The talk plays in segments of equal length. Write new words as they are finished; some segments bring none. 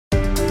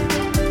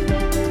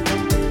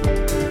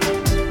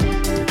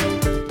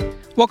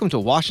Welcome to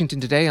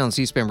Washington Today on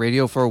C-SPAN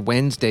Radio for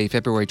Wednesday,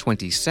 February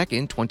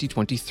 22nd,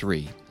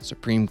 2023. The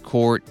Supreme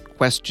Court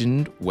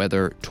questioned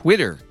whether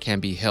Twitter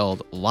can be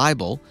held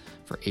liable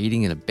for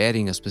aiding and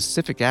abetting a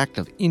specific act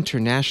of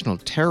international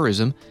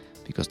terrorism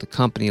because the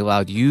company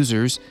allowed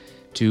users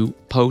to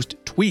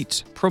post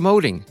tweets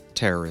promoting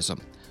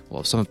terrorism. We'll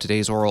have some of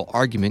today's oral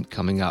argument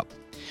coming up.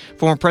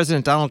 Former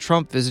President Donald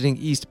Trump visiting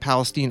East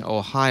Palestine,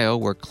 Ohio,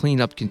 where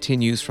cleanup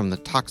continues from the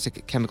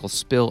toxic chemical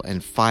spill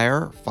and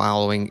fire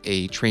following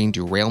a train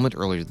derailment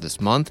earlier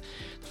this month.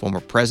 The former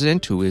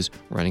president, who is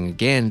running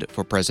again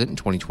for president in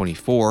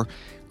 2024,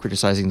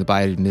 criticizing the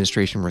Biden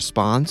administration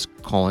response,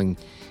 calling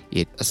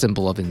it a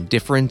symbol of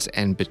indifference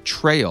and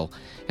betrayal,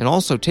 and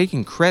also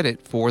taking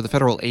credit for the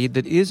federal aid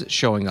that is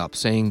showing up,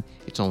 saying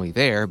it's only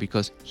there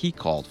because he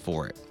called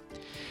for it.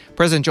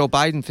 President Joe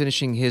Biden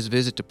finishing his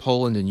visit to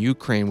Poland and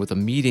Ukraine with a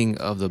meeting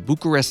of the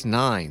Bucharest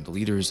Nine, the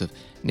leaders of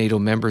NATO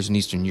members in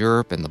Eastern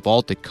Europe and the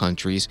Baltic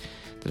countries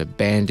that have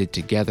banded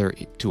together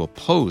to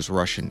oppose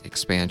Russian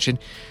expansion.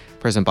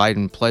 President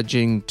Biden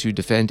pledging to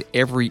defend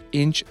every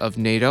inch of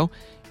NATO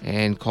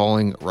and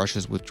calling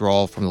Russia's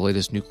withdrawal from the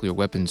latest nuclear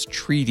weapons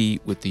treaty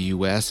with the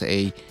U.S.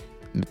 a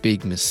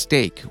big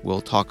mistake.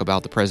 We'll talk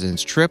about the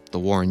president's trip, the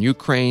war in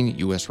Ukraine,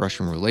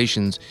 U.S.-Russian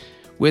relations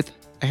with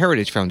a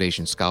Heritage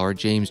Foundation scholar,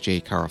 James J.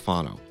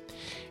 Carafano.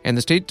 And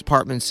the State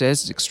Department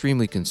says it's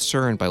extremely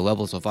concerned by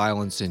levels of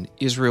violence in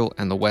Israel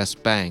and the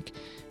West Bank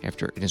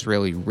after an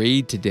Israeli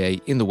raid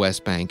today in the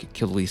West Bank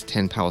killed at least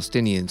 10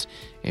 Palestinians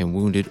and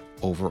wounded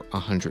over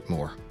 100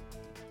 more.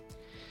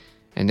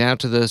 And now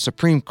to the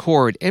Supreme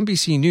Court.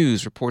 NBC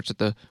News reports that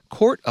the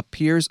court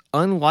appears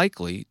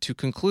unlikely to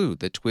conclude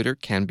that Twitter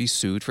can be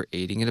sued for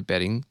aiding and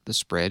abetting the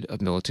spread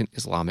of militant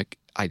Islamic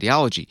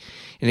ideology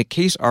in a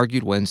case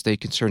argued Wednesday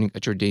concerning a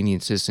Jordanian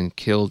citizen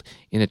killed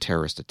in a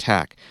terrorist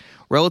attack.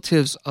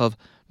 Relatives of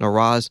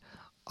Noraz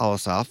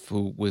Al-Assaf,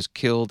 who was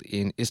killed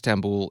in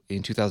Istanbul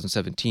in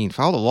 2017,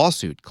 filed a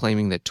lawsuit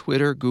claiming that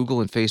Twitter,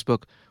 Google, and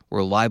Facebook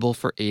were liable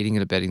for aiding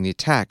and abetting the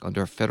attack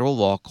under a federal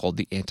law called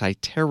the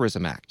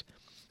Anti-Terrorism Act.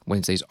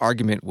 Wednesday's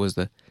argument was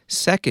the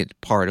second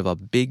part of a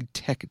big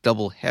tech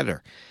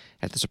doubleheader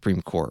at the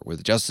Supreme Court, where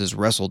the justices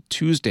wrestled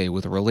Tuesday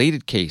with a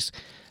related case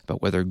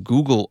about whether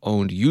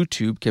Google-owned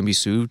YouTube can be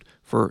sued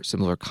for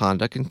similar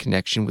conduct in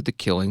connection with the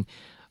killing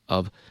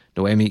of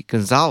Noemi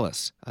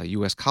Gonzalez, a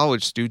U.S.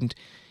 college student,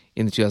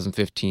 in the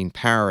 2015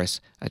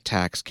 Paris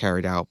attacks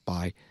carried out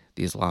by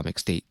the Islamic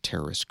State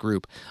terrorist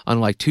group.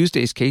 Unlike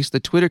Tuesday's case, the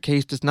Twitter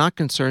case does not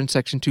concern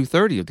Section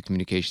 230 of the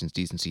Communications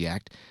Decency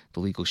Act, the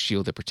legal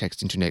shield that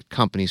protects Internet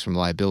companies from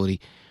liability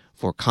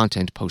for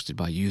content posted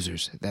by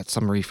users. That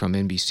summary from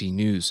NBC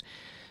News.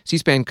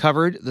 C-SPAN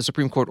covered the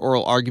Supreme Court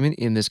oral argument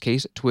in this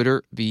case,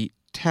 Twitter v.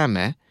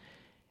 Tameh,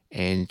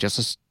 and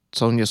Justice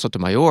Sonia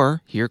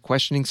Sotomayor here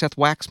questioning Seth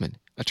Waxman,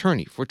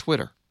 attorney for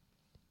Twitter.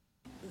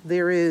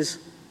 There is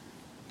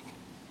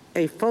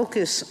a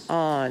focus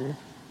on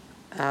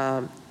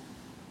how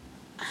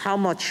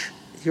much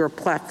your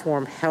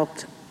platform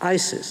helped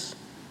ISIS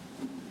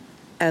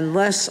and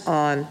less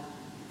on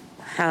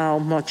how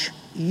much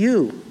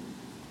you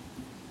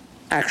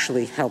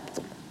actually helped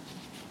them.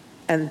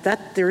 And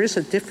that there is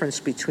a difference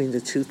between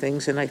the two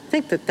things, and I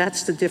think that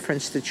that's the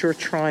difference that you're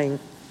trying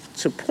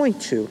to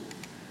point to,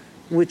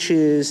 which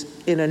is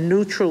in a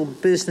neutral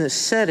business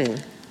setting,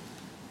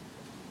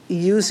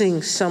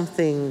 using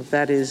something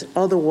that is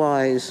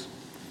otherwise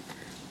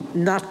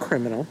not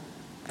criminal,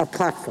 a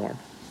platform,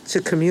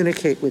 to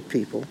communicate with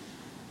people.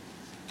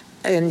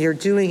 And you're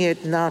doing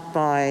it not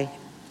by,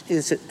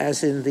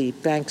 as in the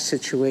bank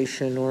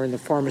situation or in the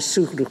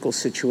pharmaceutical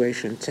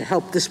situation, to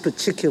help this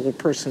particular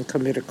person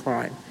commit a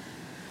crime.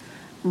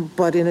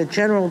 But in a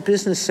general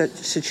business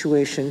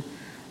situation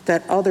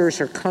that others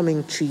are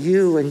coming to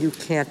you and you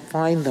can't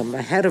find them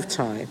ahead of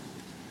time,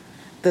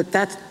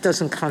 that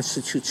doesn't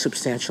constitute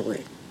substantial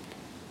aid.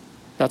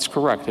 That's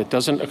correct. It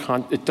doesn't.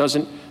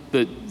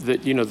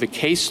 The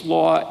case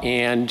law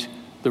and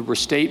the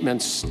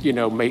restatements,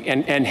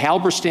 and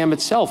Halberstam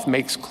itself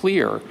makes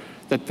clear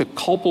that the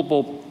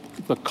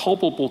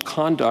culpable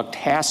conduct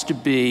has to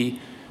be,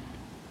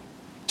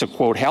 to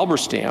quote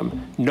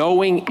Halberstam,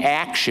 knowing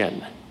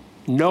action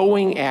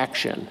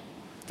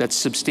that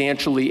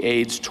substantially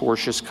aids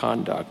tortious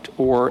conduct,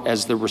 or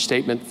as the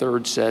restatement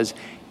third says,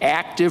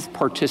 active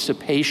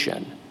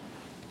participation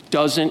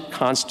doesn't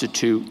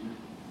constitute.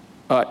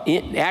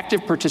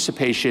 Active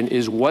participation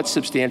is what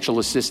substantial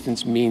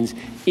assistance means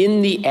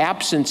in the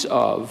absence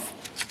of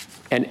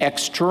an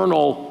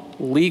external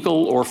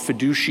legal or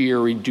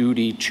fiduciary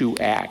duty to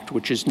act,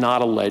 which is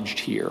not alleged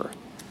here.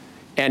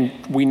 And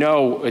we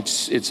know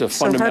it's a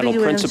fundamental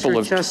principle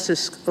of— So how do you answer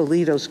Justice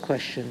Alito's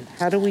question?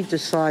 How do we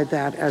decide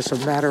that as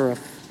a matter of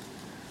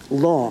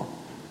law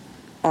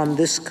on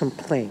this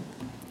complaint?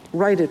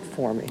 Write it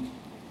for me.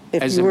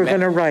 If you were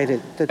going to write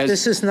it, that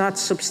this is not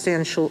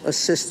substantial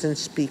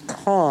assistance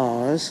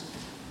because—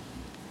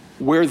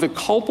 Where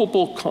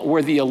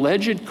the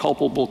alleged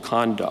culpable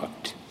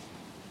conduct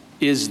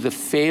is the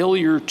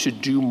failure to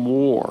do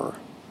more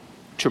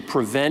to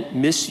prevent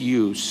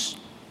misuse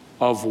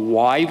of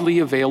widely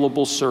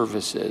available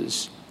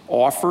services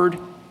offered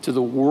to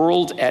the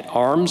world at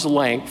arm's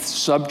length,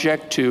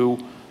 subject to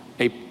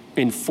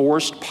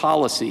enforced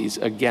policies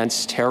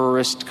against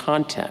terrorist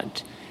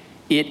content,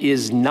 it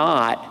is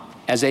not,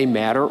 as a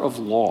matter of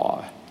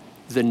law,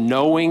 the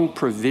knowing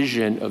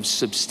provision of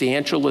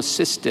substantial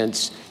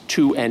assistance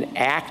to an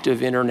act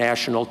of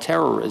international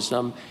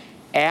terrorism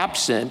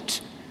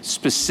absent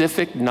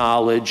specific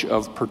knowledge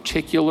of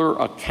particular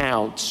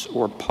accounts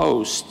or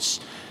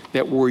posts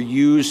that were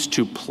used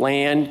to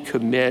plan,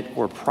 commit,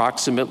 or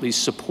proximately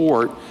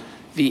support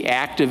the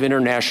act of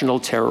international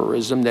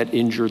terrorism that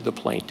injured the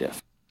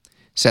plaintiff.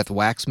 Seth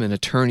Waxman,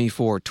 attorney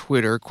for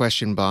Twitter,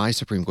 questioned by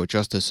Supreme Court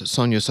Justice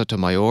Sonia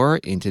Sotomayor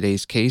in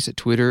today's case at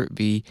Twitter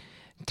v.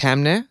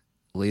 Tamna.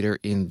 Later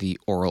in the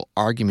oral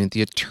argument,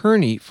 the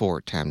attorney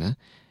for Tamna,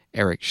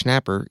 Eric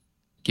Schnapper,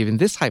 given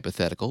this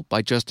hypothetical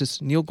by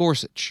Justice Neil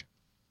Gorsuch.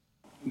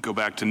 Go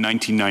back to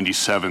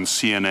 1997,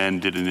 CNN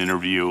did an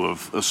interview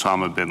of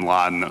Osama bin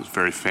Laden. That was a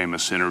very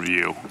famous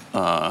interview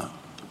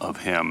of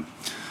him.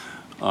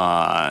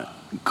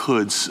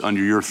 Could,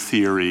 under your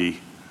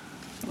theory,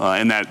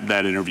 and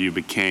that interview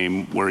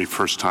became where he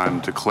first time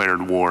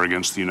declared war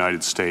against the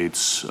United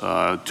States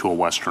to a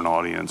Western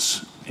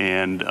audience.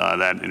 And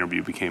that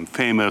interview became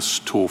famous,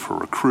 tool for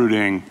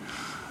recruiting,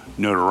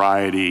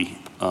 notoriety.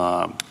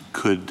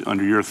 Could,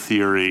 under your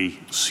theory,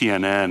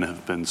 CNN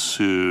have been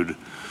sued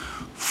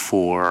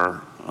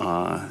for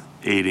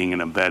aiding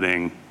and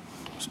abetting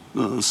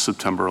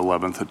September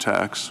 11th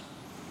attacks?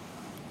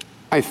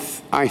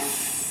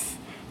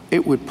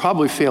 It would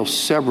probably fail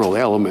several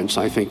elements.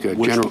 I think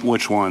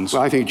which ones?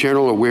 Well, I think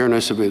general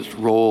awareness of its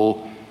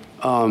role.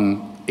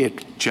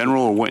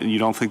 You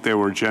don't think they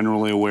were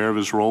generally aware of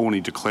his role when he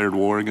declared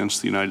war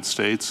against the United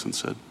States and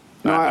said?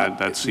 No,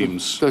 that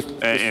seems,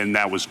 and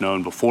that was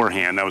known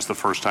beforehand. That was the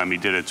first time he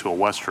did it to a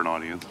Western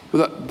audience.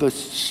 The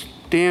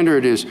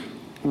standard is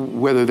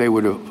whether they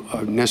would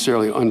have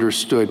necessarily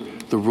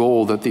understood the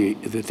role that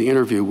the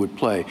interview would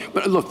play.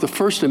 But look, the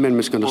First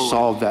Amendment's going to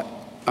solve that.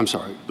 I'm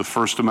sorry. The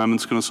First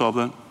Amendment's going to solve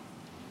that?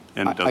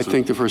 And I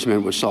think the First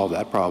Amendment would solve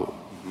that problem.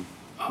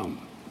 Mm-hmm.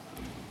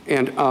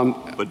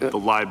 But the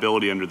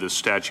liability under this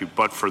statute,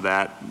 but for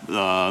that,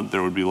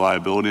 there would be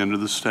liability under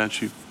this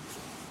statute?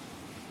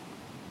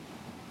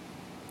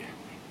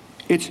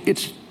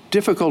 It's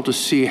difficult to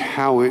see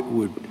how it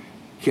would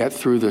get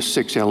through the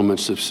 6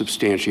 elements of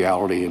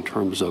substantiality in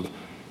terms of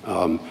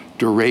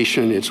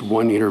duration. It's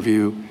one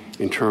interview.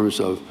 In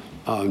terms of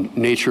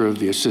nature of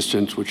the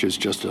assistance, which is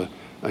just a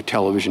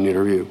television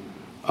interview.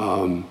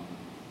 I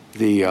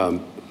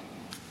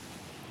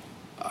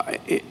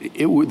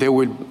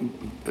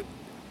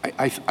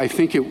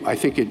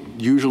think it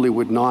usually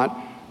would not,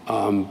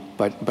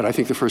 but I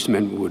think the First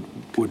Amendment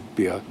would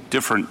be a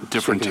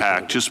different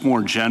tack. Just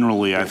more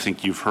generally, yes. I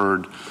think you've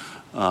heard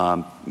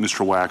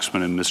Mr.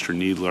 Waxman and Mr.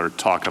 Kneedler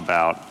talk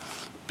about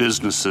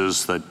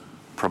businesses that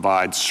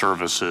provide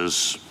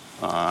services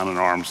on an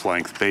arm's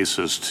length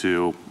basis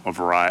to a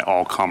variety,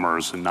 all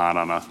comers, and not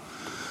on a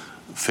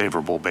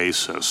favorable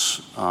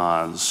basis.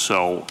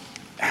 So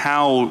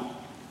how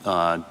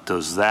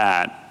does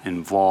that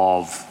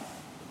involve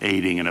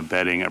aiding and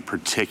abetting a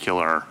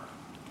particular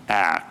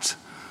act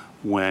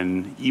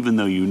when, even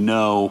though you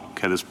know,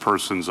 okay, this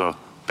person's a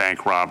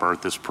bank robber,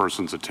 this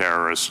person's a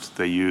terrorist,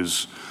 they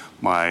use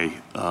my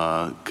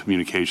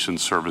communication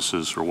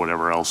services or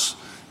whatever else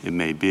it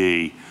may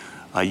be,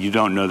 you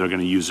don't know they're going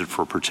to use it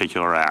for a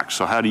particular act.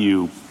 So how do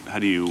you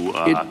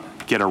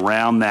get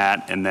around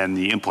that? And then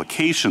the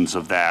implications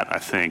of that, I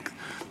think,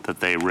 that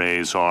they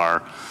raise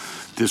are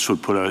this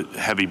would put a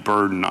heavy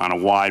burden on a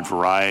wide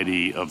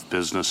variety of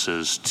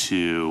businesses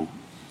to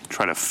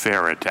try to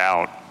ferret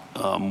out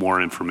more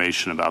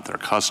information about their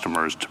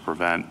customers to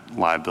prevent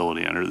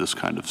liability under this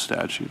kind of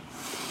statute.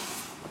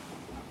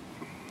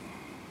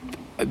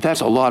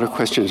 That's a lot of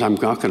questions. I'm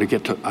not going to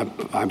get to. I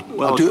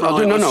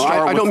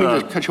don't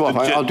mean to cut you off.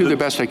 I'll do the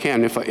best I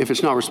can. If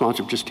it's not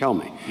responsive, just tell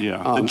me.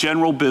 Yeah. The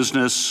general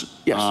business.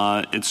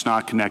 Yes. It's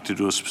not connected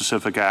to a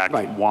specific act.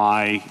 Right.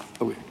 Why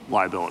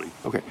liability?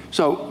 Okay.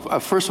 So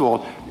first of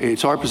all,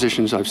 it's our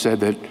position, as I've said,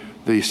 that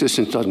the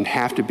assistance doesn't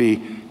have to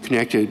be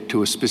connected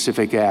to a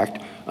specific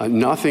act.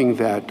 Nothing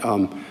that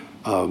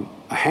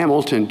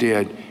Hamilton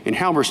did in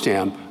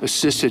Halberstam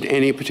assisted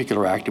any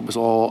particular act. It was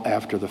all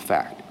after the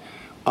fact.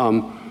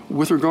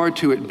 With regard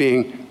to it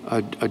being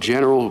a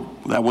general...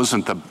 That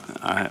wasn't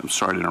I'm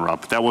sorry to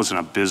interrupt, but that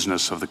wasn't a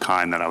business of the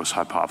kind that I was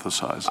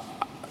hypothesizing.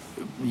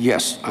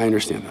 Yes, I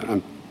understand that.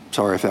 I'm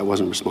sorry if that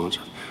wasn't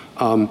responsive.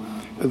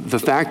 The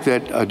fact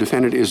that a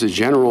defendant is a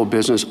general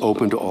business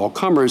open to all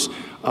comers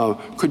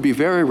could be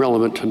very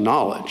relevant to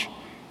knowledge.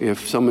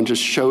 If someone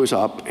just shows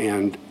up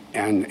and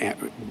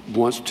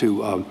wants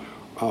to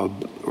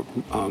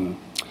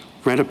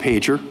rent a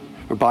pager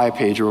or buy a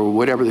pager or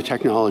whatever the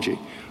technology,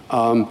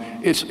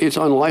 it's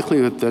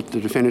unlikely that the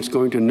defendant's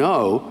going to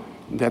know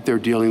that they're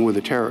dealing with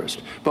a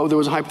terrorist. But there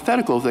was a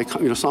hypothetical if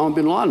Osama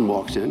bin Laden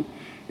walks in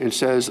and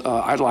says,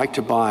 "I'd like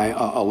to buy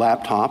a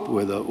laptop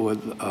with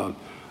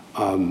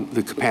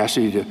the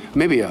capacity to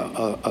maybe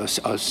a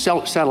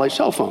satellite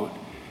cell phone.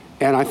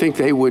 And I think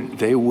they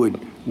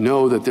would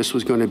know that this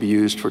was going to be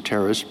used for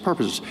terrorist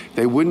purposes.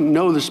 They wouldn't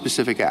know the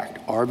specific act.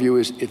 Our view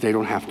is they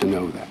don't have to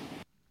know that.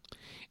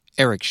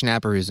 Eric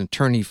Schnapper is an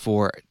attorney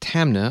for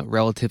Tamna,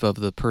 relative of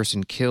the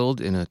person killed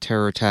in a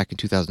terror attack in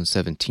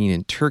 2017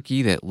 in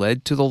Turkey that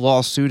led to the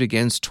lawsuit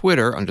against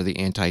Twitter under the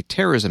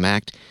Anti-Terrorism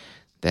Act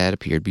that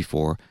appeared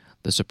before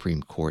the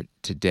Supreme Court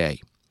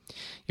today.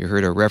 You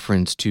heard a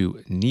reference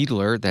to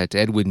Needler. That's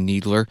Edwin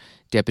Needler,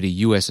 Deputy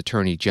U.S.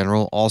 Attorney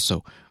General,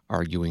 also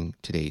arguing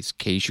today's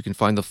case. You can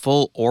find the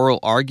full oral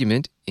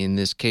argument in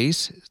this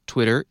case,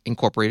 Twitter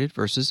Incorporated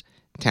versus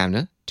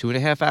Tamna,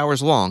 2.5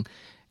 hours long,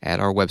 at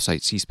our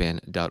website,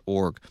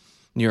 cspan.org.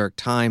 New York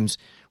Times,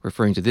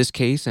 referring to this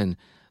case and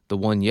the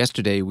one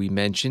yesterday we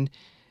mentioned,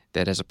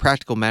 that as a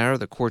practical matter,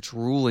 the court's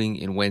ruling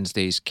in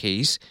Wednesday's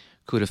case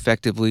could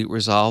effectively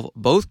resolve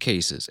both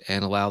cases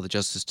and allow the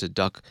justice to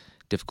duck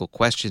difficult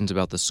questions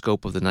about the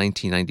scope of the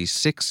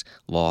 1996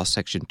 law,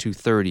 Section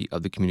 230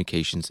 of the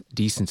Communications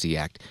Decency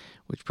Act,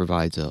 which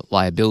provides a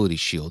liability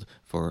shield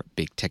for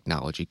big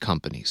technology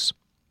companies.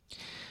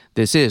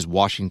 This is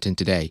Washington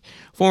Today.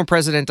 Former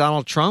President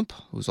Donald Trump,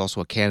 who's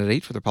also a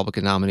candidate for the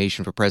Republican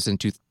nomination for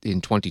president in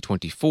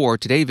 2024,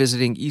 today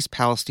visiting East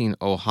Palestine,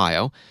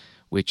 Ohio,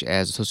 which,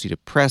 as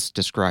Associated Press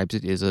describes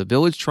it, is a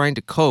village trying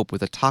to cope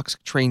with a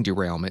toxic train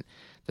derailment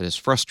that has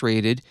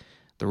frustrated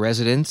the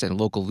residents and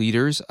local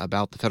leaders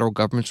about the federal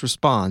government's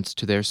response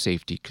to their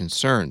safety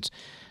concerns.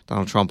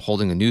 Donald Trump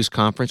holding a news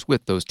conference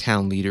with those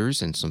town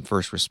leaders and some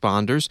first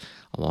responders,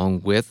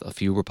 along with a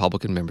few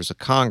Republican members of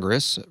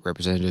Congress,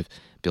 Representative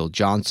Bill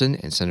Johnson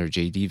and Senator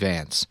J.D.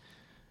 Vance.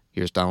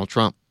 Here's Donald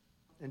Trump.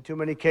 In too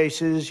many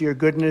cases, your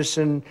goodness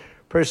and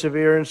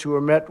perseverance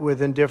were met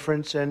with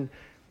indifference and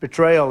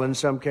betrayal in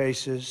some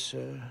cases.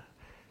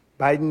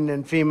 Biden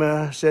and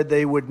FEMA said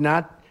they would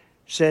not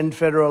send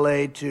federal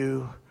aid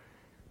to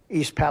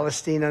East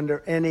Palestine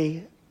under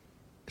any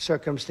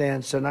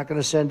circumstance. They're not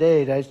going to send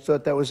aid. I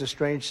thought that was a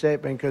strange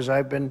statement because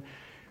I've been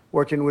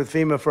working with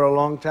FEMA for a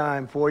long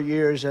time, 4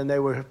 years, and they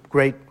were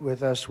great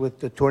with us with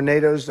the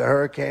tornadoes, the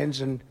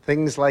hurricanes, and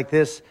things like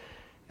this.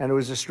 And it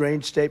was a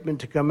strange statement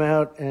to come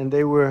out, and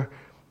they were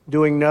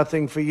doing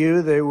nothing for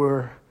you. They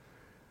were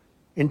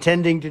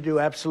intending to do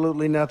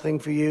absolutely nothing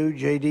for you.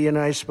 JD and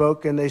I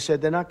spoke, and they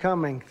said, they're not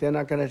coming. They're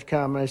not going to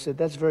come. And I said,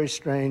 that's very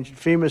strange.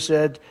 FEMA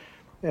said,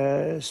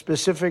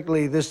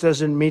 specifically, this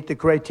doesn't meet the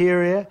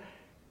criteria,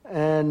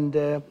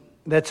 and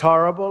that's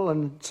horrible,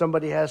 and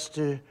somebody has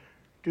to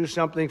do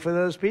something for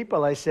those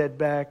people. I said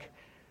back,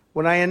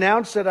 when I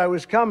announced that I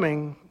was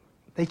coming,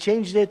 they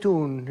changed their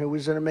tune. It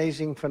was an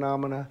amazing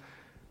phenomena.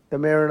 The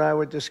mayor and I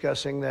were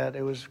discussing that.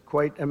 It was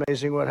quite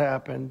amazing what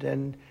happened.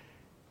 And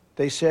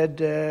they said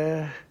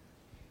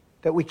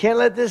that we can't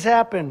let this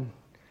happen.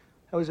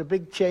 That was a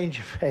big change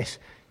of pace.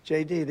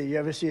 JD, did you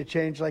ever see a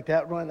change like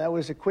that one? That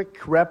was a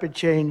quick, rapid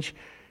change.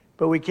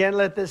 But we can't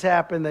let this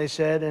happen, they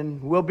said,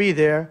 and we'll be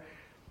there.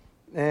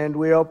 And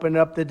we opened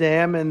up the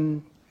dam,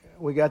 and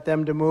we got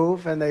them to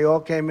move, and they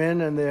all came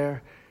in, and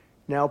they're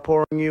now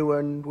pouring you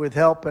in with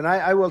help. And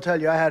I will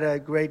tell you, I had a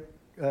great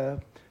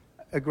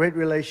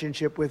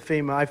relationship with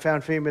FEMA. I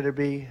found FEMA to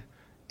be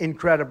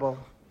incredible,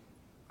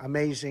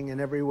 amazing in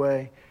every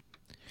way.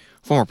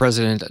 Former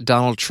President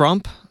Donald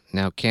Trump,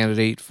 now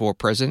candidate for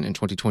president in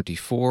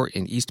 2024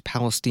 in East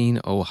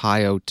Palestine,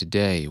 Ohio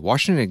today.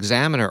 Washington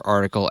Examiner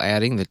article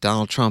adding that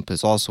Donald Trump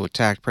has also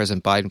attacked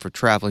President Biden for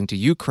traveling to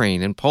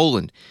Ukraine and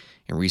Poland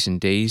in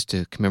recent days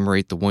to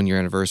commemorate the one-year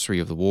anniversary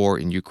of the war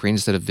in Ukraine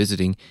instead of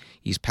visiting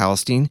East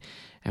Palestine.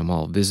 And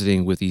while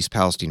visiting with East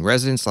Palestine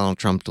residents, Donald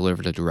Trump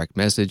delivered a direct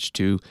message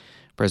to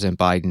President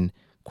Biden,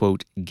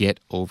 quote,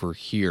 get over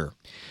here.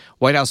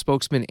 White House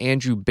spokesman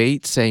Andrew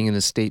Bates saying in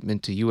a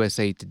statement to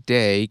USA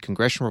Today,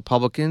 congressional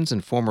Republicans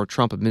and former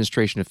Trump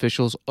administration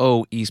officials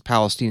owe East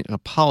Palestine an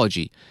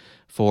apology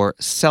for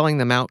selling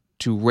them out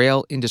to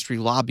rail industry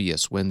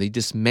lobbyists when they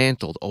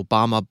dismantled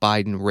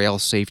Obama-Biden rail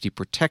safety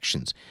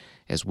protections,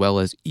 as well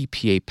as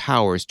EPA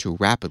powers to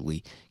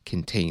rapidly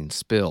contain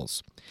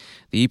spills.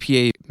 The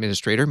EPA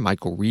administrator,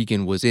 Michael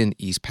Regan, was in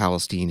East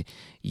Palestine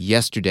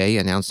yesterday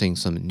announcing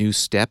some new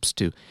steps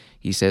to,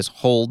 he says,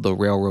 hold the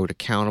railroad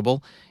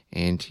accountable,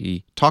 and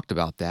he talked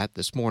about that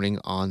this morning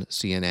on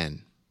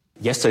CNN.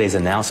 Yesterday's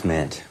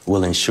announcement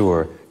will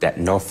ensure that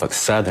Norfolk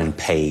Southern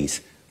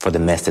pays for the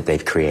mess that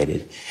they've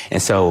created.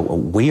 And so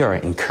we are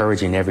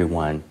encouraging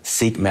everyone,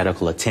 seek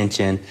medical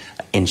attention,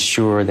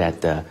 ensure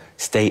that the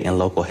state and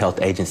local health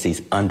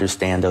agencies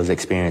understand those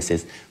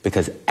experiences,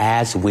 because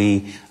as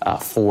we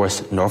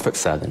force Norfolk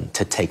Southern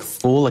to take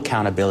full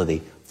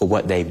accountability for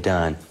what they've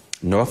done,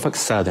 Norfolk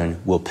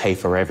Southern will pay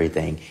for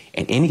everything.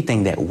 And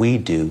anything that we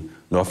do,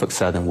 Norfolk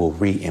Southern will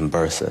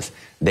reimburse us.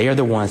 They are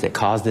the ones that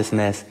caused this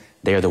mess.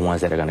 They are the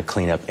ones that are going to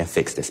clean up and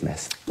fix this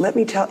mess. Let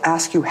me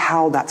ask you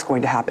how that's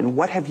going to happen.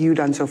 What have you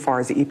done so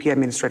far as the EPA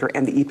administrator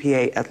and the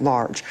EPA at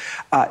large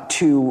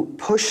to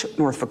push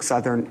Norfolk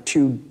Southern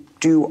to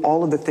do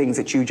all of the things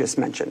that you just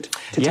mentioned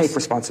to take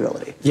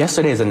responsibility?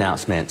 Yesterday's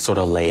announcement sort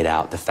of laid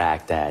out the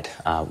fact that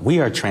we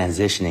are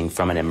transitioning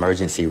from an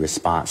emergency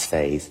response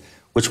phase,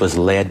 which was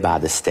led by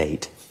the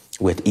state,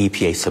 with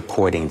EPA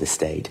supporting the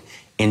state,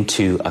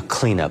 into a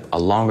cleanup, a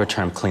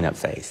longer-term cleanup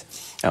phase.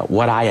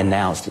 What I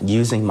announced,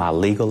 using my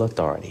legal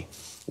authority,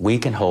 we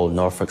can hold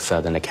Norfolk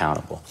Southern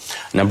accountable.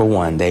 Number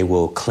one, they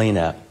will clean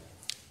up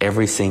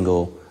every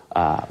single,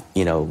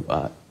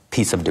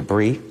 piece of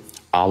debris,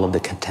 all of the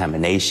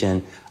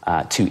contamination,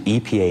 to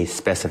EPA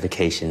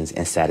specifications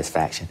and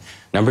satisfaction.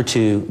 Number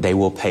two, they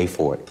will pay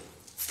for it,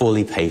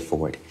 fully pay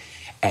for it.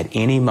 At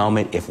any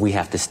moment, if we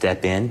have to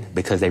step in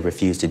because they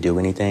refuse to do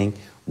anything,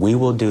 we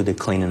will do the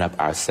cleaning up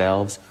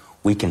ourselves.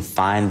 We can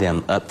fine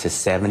them up to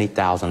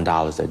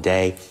 $70,000 a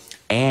day.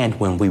 And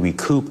when we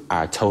recoup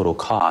our total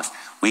cost,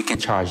 we can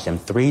charge them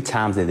 3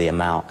 times the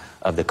amount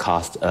of the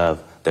cost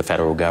of the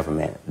federal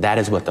government. That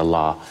is what the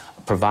law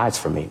provides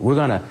for me. We're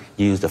going to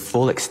use the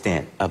full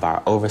extent of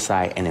our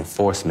oversight and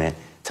enforcement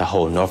to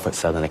hold Norfolk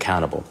Southern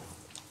accountable.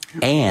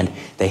 And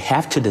they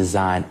have to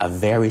design a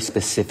very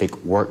specific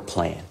work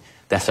plan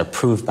that's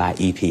approved by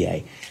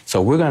EPA.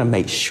 So we're going to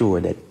make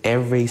sure that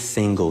every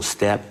single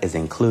step is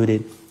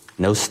included,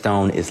 no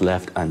stone is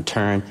left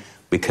unturned,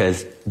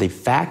 because the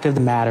fact of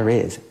the matter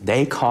is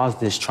they caused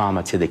this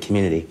trauma to the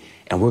community,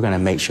 and we're going to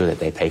make sure that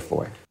they pay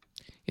for it.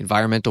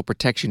 Environmental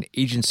Protection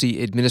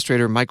Agency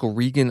Administrator Michael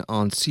Regan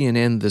on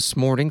CNN this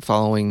morning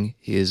following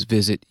his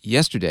visit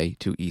yesterday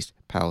to East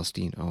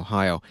Palestine,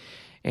 Ohio.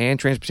 And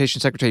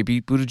Transportation Secretary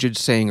Pete Buttigieg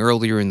saying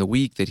earlier in the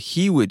week that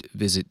he would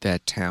visit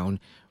that town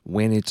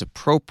when it's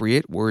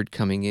appropriate. Word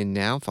coming in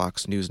now,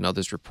 Fox News and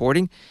others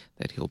reporting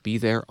that he'll be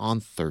there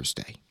on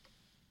Thursday.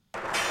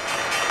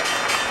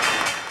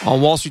 On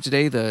Wall Street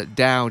today, the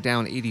Dow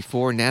down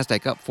 84,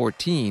 NASDAQ up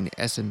 14,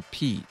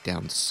 S&P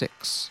down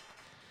 6.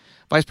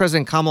 Vice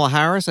President Kamala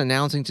Harris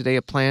announcing today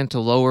a plan to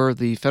lower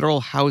the Federal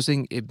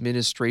Housing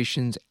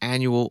Administration's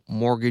annual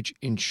mortgage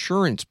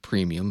insurance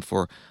premium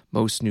for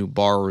most new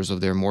borrowers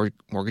of their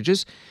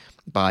mortgages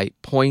by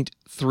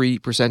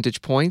 0.3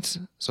 percentage points.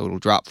 So it'll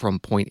drop from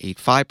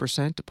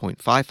 0.85% to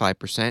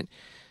 0.55%.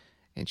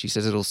 And she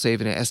says it'll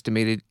save an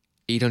estimated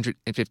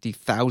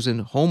 850,000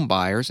 home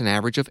buyers an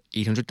average of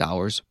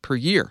 $800 per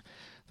year.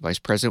 The vice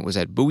president was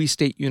at Bowie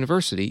State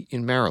University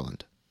in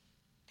Maryland.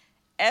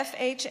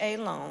 FHA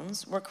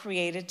loans were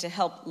created to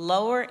help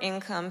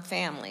lower-income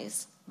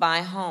families buy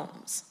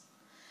homes.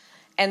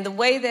 And the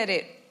way that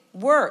it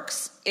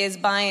works is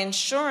by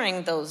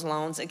insuring those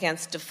loans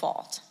against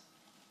default.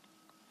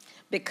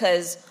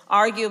 Because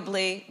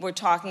arguably, we're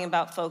talking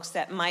about folks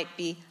that might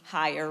be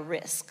higher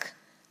risk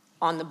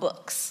on the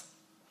books.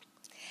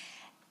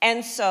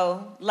 And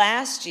so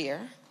last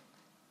year,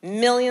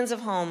 millions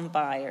of home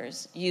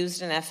buyers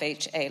used an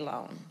FHA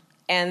loan.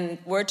 And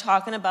we're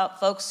talking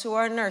about folks who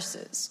are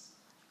nurses,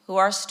 who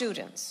are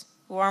students,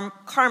 who are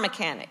car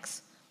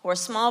mechanics, who are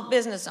small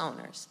business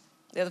owners.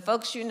 They're the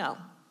folks you know.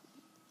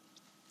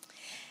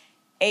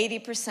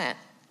 80%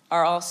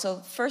 are also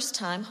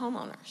first-time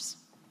homeowners.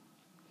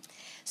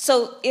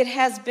 So it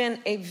has been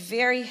a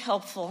very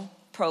helpful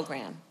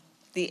program,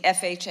 the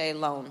FHA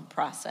loan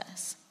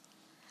process.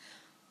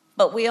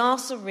 But we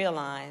also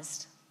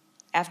realized,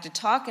 after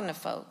talking to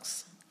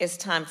folks, it's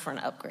time for an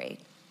upgrade.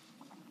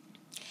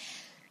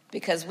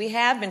 Because we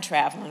have been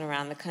traveling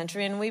around the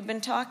country and we've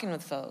been talking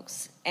with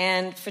folks.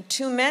 And for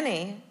too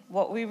many,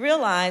 what we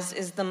realize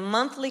is the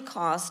monthly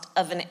cost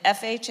of an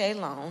FHA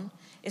loan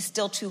is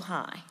still too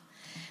high.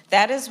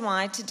 That is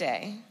why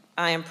today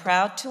I am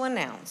proud to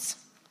announce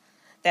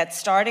that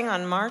starting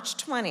on March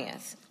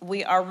 20th,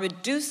 we are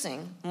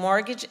reducing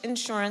mortgage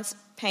insurance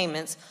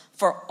payments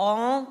for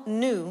all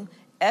new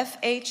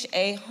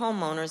FHA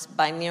homeowners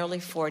by nearly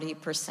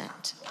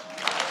 40%.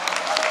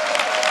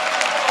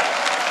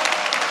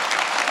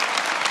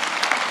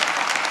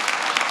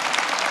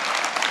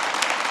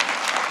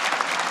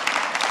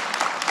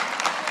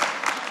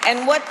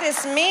 And what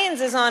this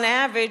means is, on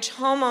average,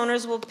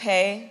 homeowners will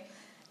pay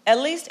at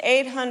least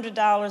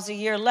 $800 a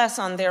year less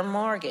on their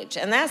mortgage.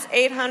 And that's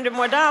 $800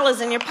 more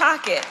in your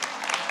pocket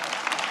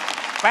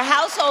for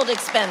household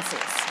expenses.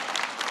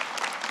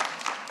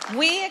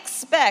 We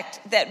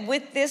expect that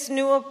with this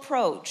new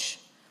approach,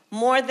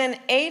 more than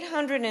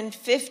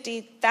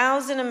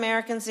 850,000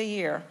 Americans a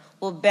year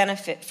will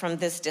benefit from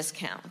this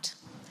discount.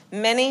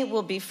 Many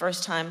will be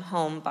first-time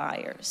home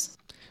buyers.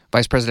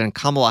 Vice President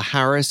Kamala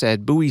Harris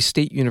at Bowie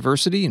State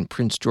University in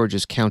Prince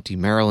George's County,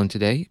 Maryland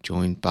today,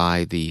 joined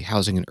by the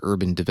Housing and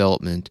Urban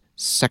Development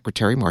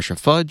Secretary, Marcia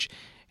Fudge,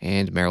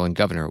 and Maryland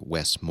Governor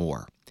Wes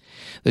Moore.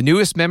 The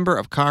newest member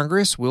of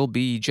Congress will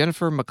be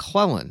Jennifer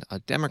McClellan, a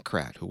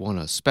Democrat who won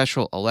a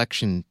special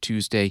election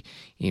Tuesday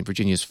in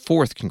Virginia's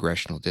 4th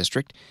Congressional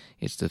District.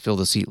 It's to fill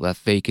the seat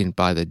left vacant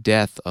by the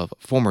death of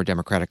former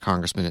Democratic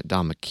Congressman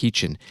Don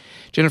McEachin.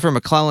 Jennifer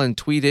McClellan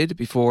tweeted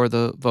before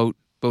the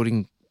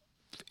voting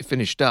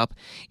finished up.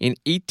 In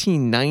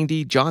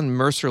 1890, John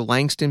Mercer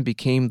Langston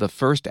became the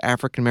first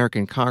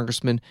African-American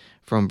congressman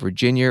from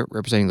Virginia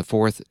representing the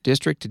 4th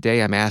District.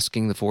 Today, I'm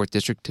asking the 4th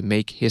District to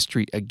make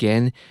history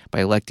again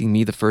by electing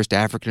me the first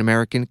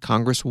African-American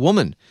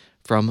congresswoman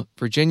from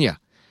Virginia.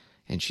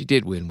 And she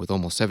did win with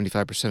almost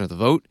 75% of the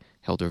vote,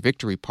 held her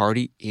victory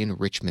party in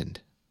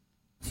Richmond.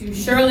 To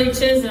Shirley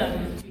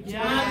Chisholm, to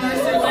John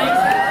Mercer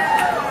Langston,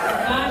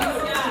 Bobby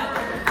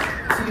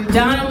Scott, to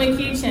Donald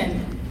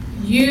McEachin,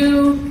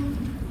 you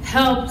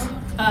helped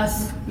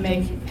us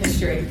make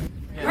history.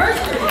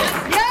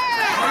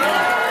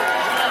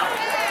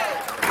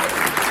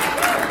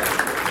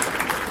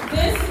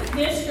 This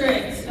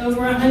district,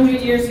 over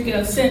 100 years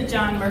ago, sent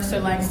John Mercer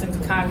Langston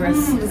to Congress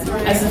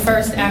as the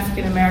first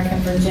African-American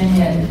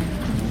Virginian.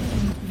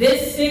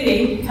 This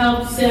city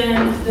helped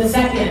send the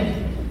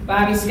second,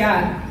 Bobby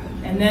Scott,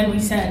 and then we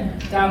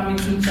sent Donald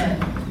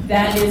McEachin.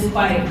 That is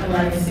quite a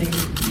legacy.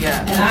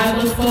 Yeah. And I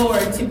look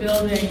forward to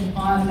building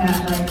on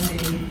that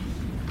legacy.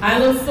 I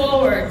look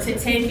forward to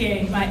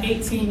taking my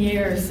 18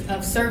 years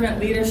of servant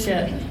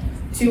leadership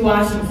to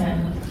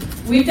Washington.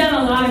 We've done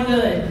a lot of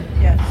good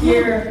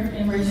here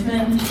in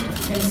Richmond,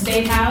 in the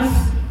State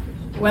House,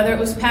 whether it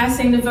was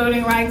passing the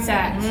Voting Rights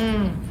Act,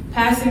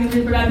 passing the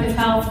Reproductive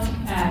Health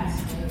Act,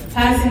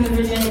 passing the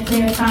Virginia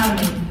Clean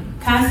Economy,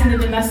 passing the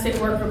Domestic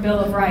Worker Bill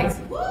of Rights.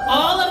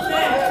 All of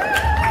that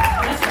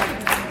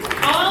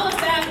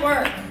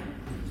work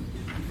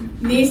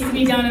needs to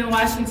be done in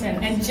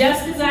Washington. And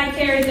just as I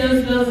carried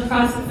those bills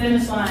across the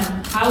finish line,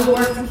 I will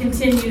work to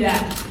continue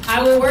that.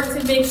 I will work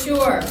to make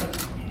sure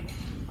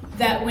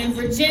that when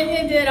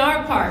Virginia did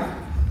our part,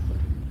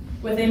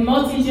 with a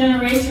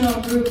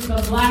multi-generational group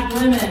of Black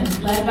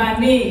women led by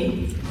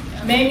me,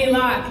 Mamie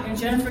Locke and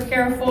Jennifer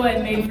Carroll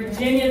Floyd, made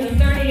Virginia the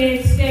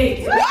 38th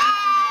state.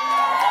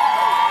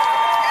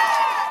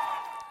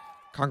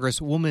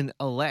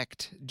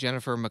 Congresswoman-elect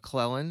Jennifer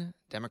McClellan,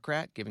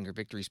 Democrat, giving her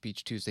victory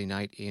speech Tuesday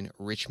night in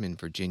Richmond,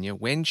 Virginia.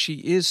 When she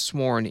is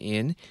sworn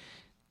in,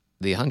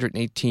 the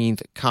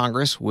 118th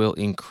Congress will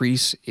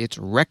increase its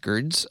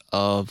records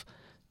of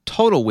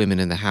total women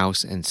in the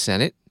House and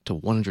Senate to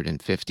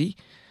 150,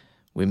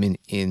 women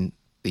in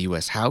the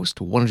U.S. House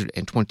to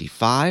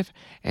 125,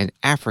 and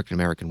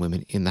African-American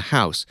women in the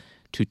House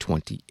to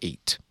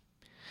 28.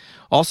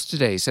 Also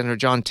today, Senator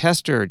Jon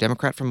Tester,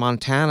 Democrat from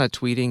Montana,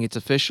 tweeting, "It's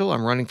official,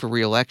 I'm running for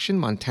re-election.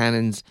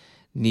 Montanans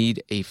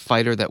need a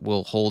fighter that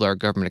will hold our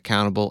government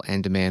accountable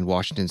and demand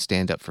Washington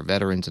stand up for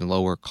veterans and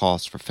lower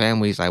costs for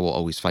families. I will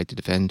always fight to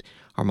defend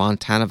our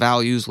Montana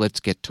values. Let's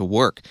get to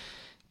work."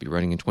 Be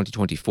running in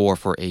 2024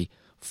 for a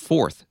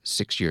fourth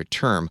six-year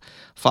term.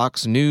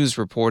 Fox News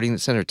reporting that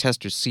Senator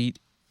Tester's seat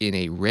in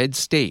a red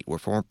state where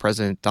former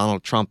President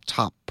Donald Trump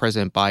topped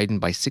President Biden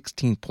by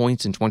 16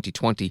 points in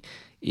 2020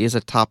 is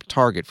a top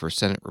target for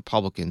Senate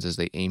Republicans as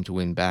they aim to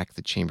win back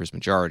the chamber's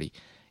majority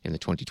in the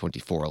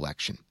 2024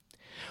 election.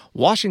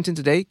 Washington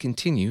Today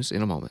continues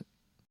in a moment.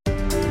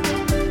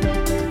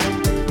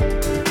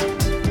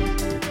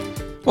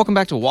 Welcome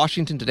back to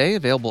Washington Today,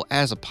 available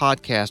as a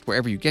podcast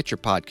wherever you get your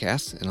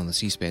podcasts and on the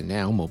C-SPAN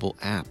Now mobile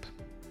app.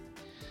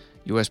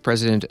 U.S.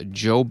 President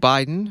Joe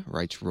Biden,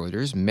 writes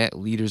Reuters, met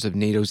leaders of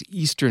NATO's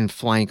eastern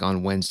flank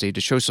on Wednesday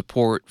to show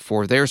support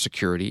for their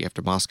security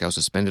after Moscow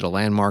suspended a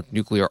landmark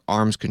nuclear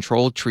arms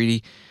control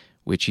treaty,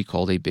 which he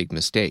called a big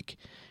mistake.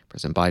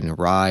 President Biden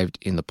arrived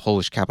in the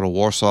Polish capital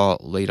Warsaw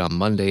late on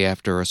Monday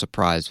after a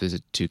surprise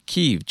visit to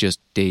Kyiv just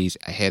days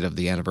ahead of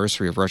the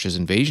anniversary of Russia's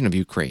invasion of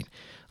Ukraine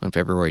on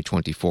February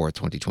 24,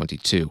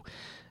 2022.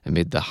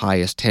 Amid the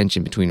highest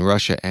tension between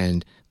Russia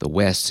and the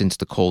West since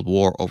the Cold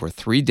War over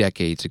 3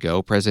 decades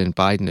ago, President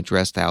Biden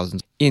addressed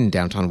thousands in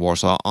downtown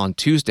Warsaw on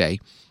Tuesday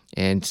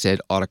and said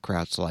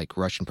autocrats like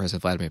Russian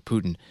President Vladimir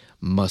Putin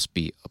must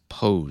be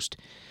opposed.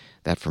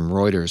 That from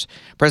Reuters.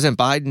 President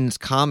Biden's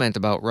comment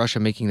about Russia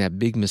making that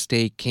big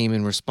mistake came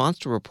in response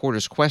to a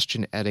reporter's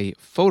question at a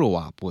photo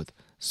op with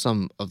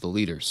some of the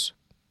leaders.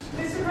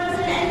 Mr.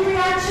 President, any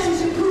reaction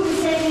to Putin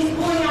saying he's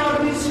pulling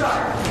out a new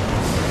start?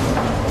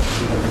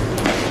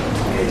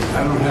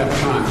 I don't have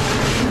time.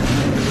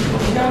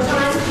 No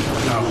time?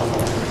 No.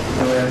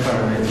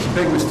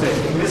 Big mistake.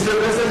 Mr.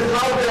 President,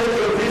 how will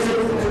your visit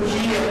to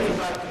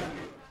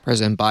Kyiv?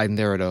 President Biden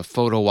there at a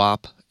photo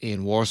op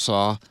in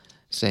Warsaw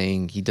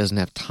saying he doesn't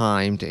have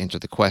time to answer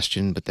the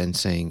question, but then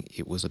saying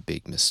it was a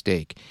big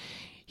mistake.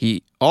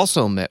 He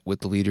also met with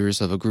the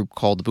leaders of a group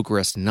called the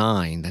Bucharest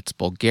Nine. That's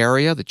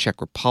Bulgaria, the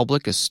Czech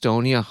Republic,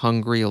 Estonia,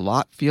 Hungary,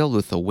 Latvia,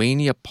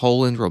 Lithuania,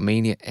 Poland,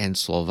 Romania, and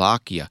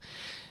Slovakia.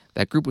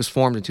 That group was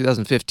formed in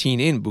 2015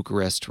 in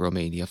Bucharest,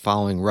 Romania,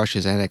 following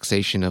Russia's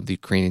annexation of the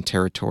Ukrainian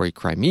territory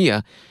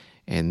Crimea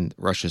and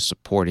Russia's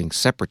supporting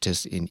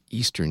separatists in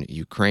eastern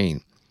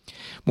Ukraine.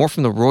 More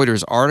from the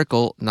Reuters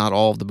article, not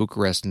all of the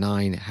Bucharest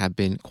Nine have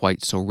been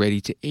quite so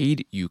ready to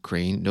aid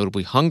Ukraine,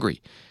 notably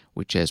Hungary,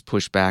 which has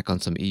pushed back on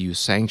some EU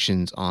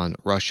sanctions on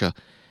Russia,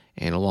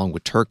 and along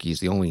with Turkey is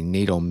the only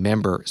NATO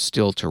member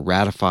still to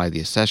ratify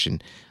the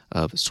accession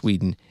of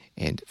Sweden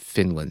and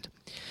Finland.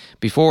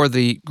 Before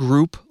the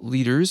group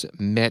leaders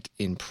met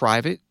in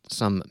private,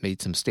 some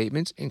made some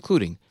statements,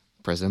 including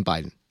President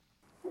Biden.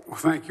 Well,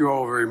 thank you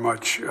all very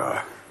much,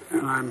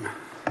 and I'm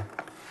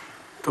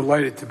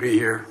delighted to be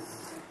here.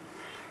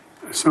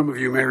 Some of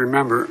you may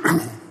remember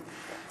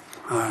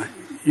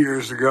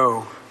years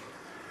ago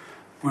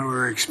when we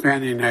were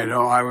expanding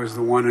NATO, I was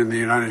the one in the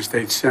United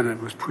States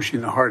Senate was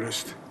pushing the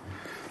hardest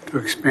to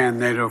expand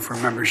NATO for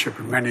membership,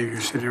 and many of you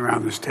sitting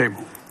around this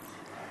table.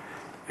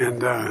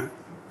 And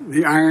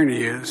the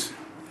irony is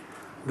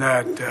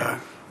that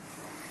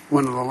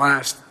one of the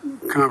last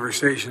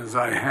conversations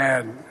I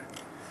had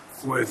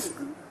with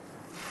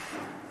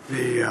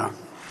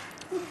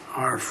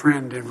our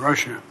friend in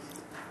Russia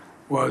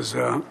was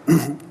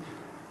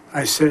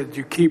I said,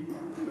 you keep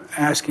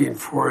asking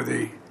for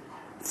the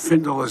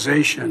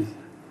Finlandization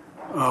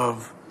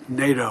of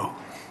NATO.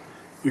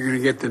 You're going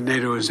to get the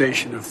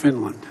NATOization of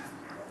Finland.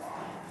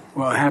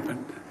 Well, it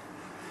happened.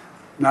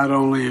 Not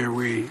only are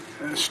we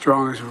as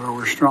strong as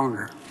we're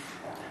stronger.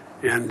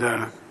 And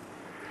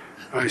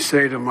I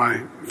say to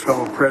my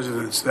fellow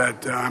presidents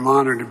that I'm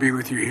honored to be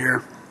with you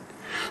here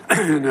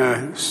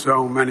and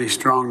so many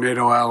strong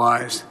NATO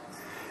allies.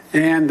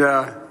 And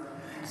the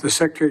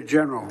Secretary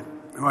General,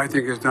 who I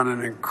think has done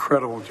an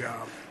incredible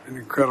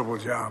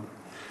job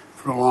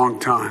for a long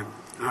time.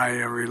 I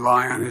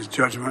rely on his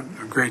judgment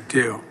a great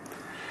deal.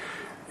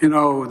 You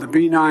know, the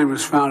B9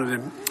 was founded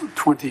in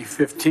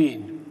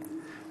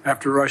 2015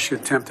 after Russia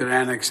attempted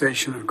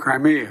annexation of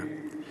Crimea.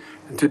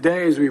 And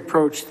today, as we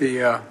approach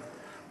the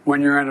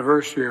one-year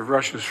anniversary of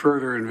Russia's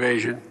further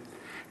invasion,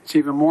 it's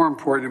even more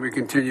important that we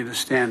continue to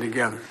stand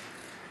together.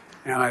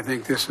 And I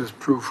think this is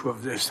proof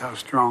of this, how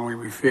strongly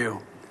we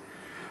feel.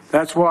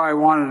 That's why I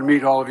wanted to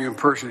meet all of you in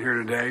person here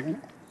today.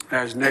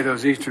 As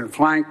NATO's eastern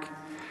flank,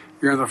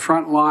 you're in the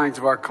front lines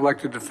of our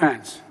collective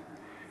defense,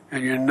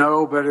 and you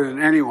know better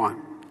than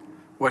anyone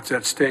what's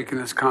at stake in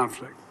this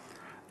conflict,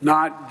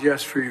 not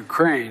just for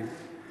Ukraine,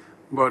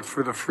 but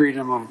for the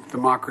freedom of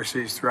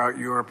democracies throughout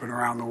Europe and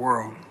around the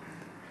world.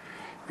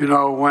 You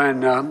know,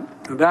 when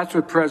that's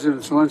what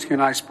President Zelensky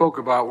and I spoke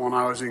about when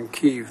I was in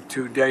Kyiv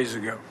 2 days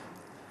ago.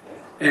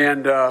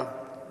 And the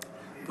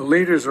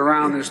leaders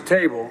around this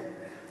table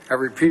have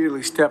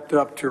repeatedly stepped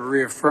up to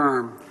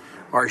reaffirm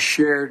our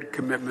shared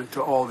commitment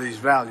to all these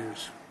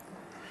values.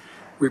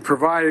 We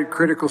provided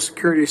critical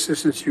security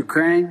assistance to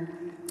Ukraine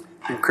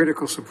and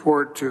critical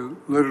support to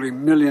literally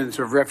millions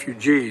of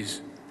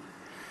refugees.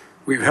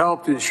 We've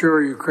helped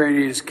ensure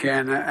Ukrainians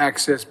can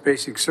access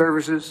basic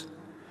services,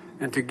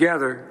 and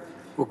together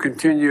we'll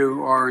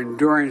continue our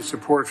enduring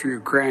support for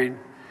Ukraine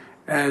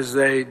as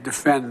they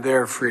defend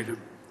their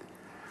freedom.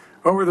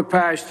 Over the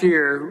past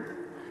year,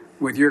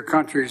 with your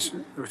countries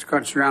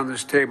around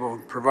this table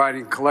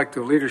providing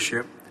collective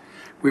leadership,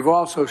 we've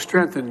also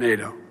strengthened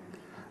NATO.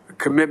 A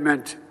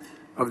commitment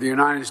of the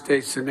United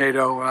States to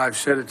NATO, and I've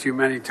said it to you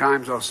many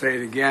times, I'll say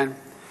it again,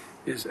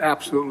 is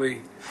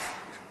absolutely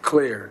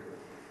clear.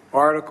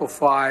 Article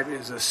 5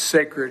 is a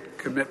sacred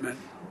commitment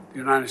the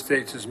United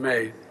States has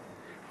made.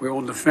 We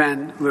will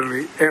defend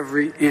literally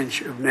every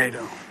inch of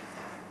NATO,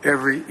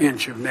 every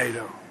inch of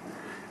NATO.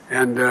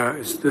 And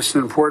this is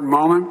an important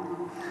moment.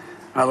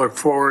 I look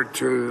forward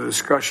to the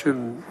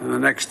discussion and the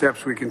next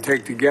steps we can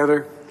take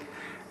together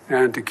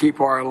and to keep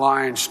our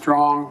alliance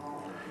strong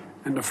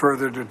and to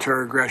further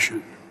deter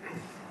aggression.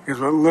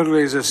 Because what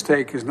literally is at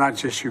stake is not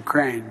just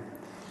Ukraine,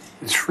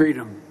 it's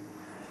freedom.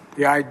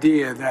 The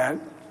idea that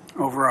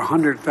over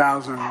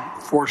 100,000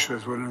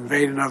 forces would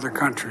invade another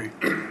country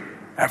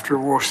after a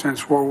war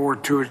since World War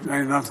II,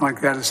 nothing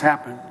like that has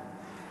happened.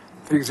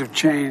 Things have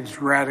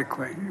changed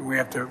radically. We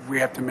have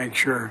to make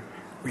sure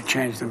we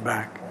change them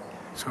back.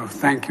 So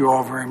thank you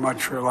all very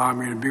much for allowing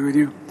me to be with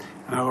you,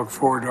 and I look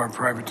forward to our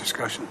private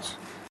discussions.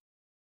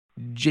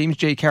 James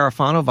J.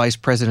 Carafano, Vice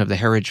President of the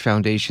Heritage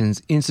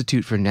Foundation's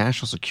Institute for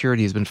National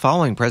Security, has been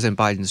following President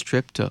Biden's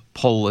trip to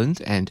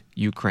Poland and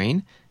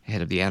Ukraine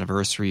ahead of the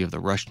anniversary of the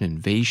Russian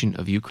invasion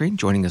of Ukraine,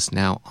 joining us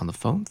now on the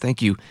phone.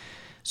 Thank you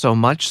so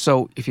much.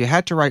 So if you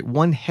had to write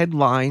one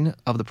headline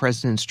of the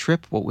president's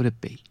trip, what would it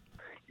be?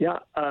 Yeah,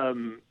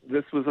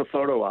 this was a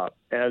photo op,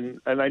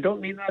 and I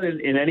don't mean that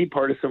in any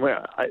partisan way.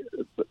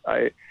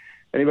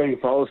 Anybody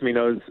who follows me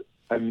knows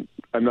I'm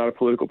not a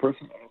political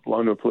person. I don't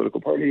belong to a political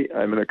party.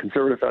 I'm in a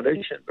conservative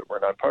foundation, but we're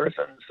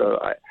nonpartisan. So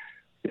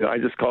I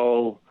just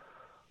call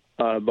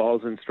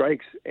balls and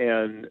strikes.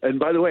 And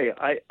by the way,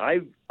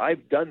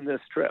 I've done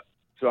this trip.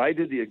 So I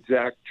did the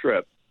exact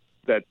trip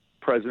that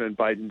President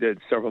Biden did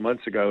several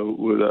months ago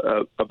with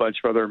a bunch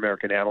of other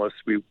American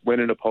analysts. We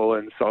went into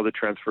Poland, saw the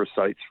transfer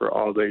sites for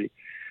all the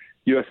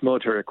U.S.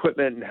 military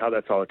equipment and how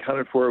that's all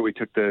accounted for. We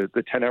took the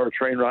 10-hour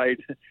train ride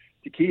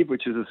to Kyiv,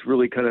 which is this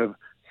really kind of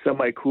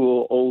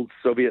semi-cool old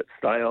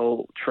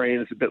Soviet-style train.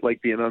 It's a bit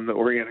like being on the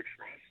Orient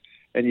Express.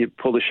 And you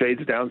pull the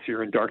shades down so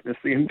you're in darkness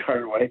the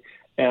entire way.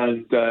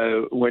 And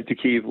went to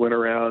Kyiv, went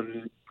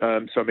around,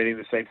 so meeting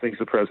the same things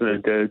the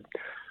president did.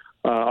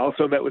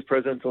 Also met with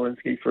President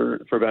Zelensky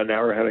for about an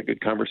hour, had a good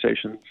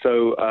conversation.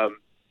 So,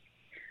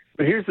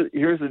 but here's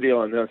the deal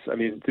on this. I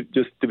mean,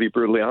 just to be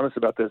brutally honest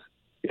about this,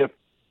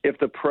 if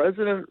the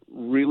president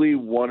really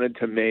wanted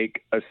to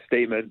make a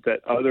statement that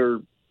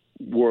other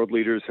world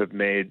leaders have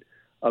made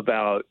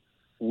about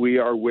we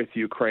are with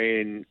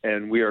Ukraine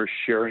and we are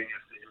sharing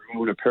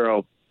your own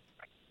apparel,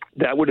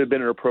 that would have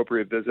been an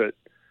appropriate visit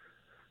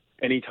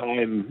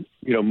anytime,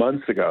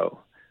 months ago.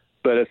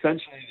 But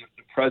essentially,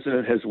 the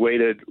president has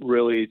waited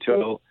really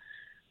till,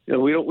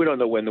 we don't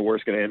know when the war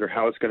is going to end or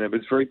how it's going to end. But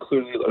it's very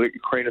clearly that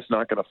Ukraine is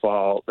not going to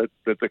fall, that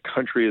the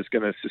country is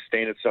going to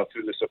sustain itself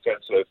through this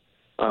offensive.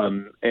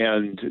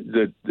 And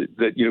that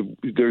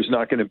there's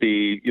not going to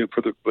be,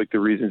 for the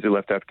reasons they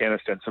left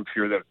Afghanistan, some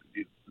fear that,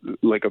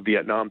 like a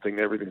Vietnam thing,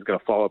 that everything's going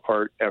to fall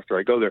apart after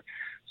I go there.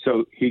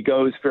 So he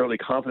goes fairly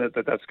confident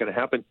that that's going to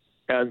happen.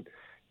 And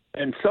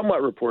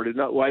somewhat reported,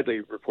 not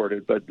widely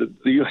reported, but the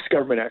U.S.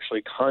 government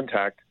actually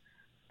contact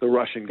the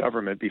Russian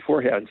government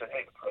beforehand and said,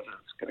 hey, the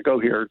president's going to go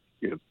here.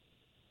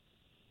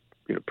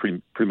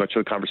 Pretty much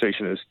the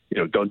conversation is,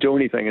 don't do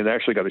anything. And they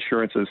actually got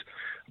assurances,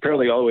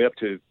 apparently all the way up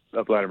to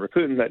Vladimir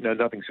Putin, that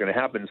nothing's going to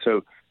happen.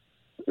 So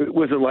it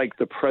wasn't like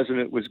the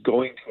president was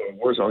going to a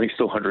war zone. He's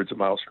still hundreds of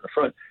miles from the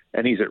front,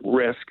 and he's at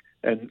risk.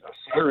 And a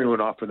siren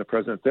went off when the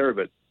president there,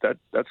 but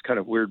that's kind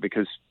of weird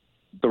because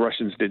the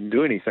Russians didn't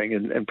do anything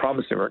and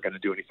promised they weren't going to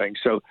do anything.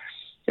 So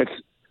it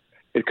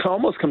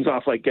almost comes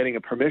off like getting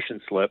a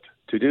permission slip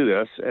to do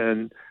this.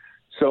 And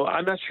so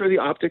I'm not sure the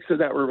optics of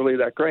that were really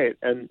that great.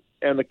 And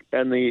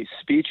the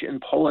speech in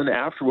Poland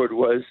afterward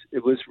was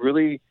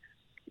really,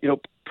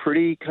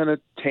 pretty kind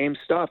of tame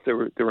stuff. There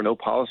were no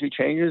policy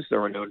changes.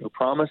 There were no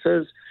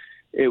promises.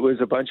 It was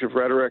a bunch of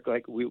rhetoric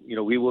like we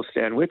will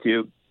stand with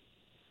you.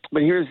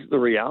 But here's the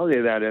reality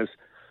of that is,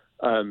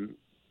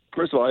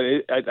 first of all,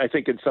 I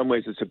think in some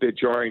ways it's a bit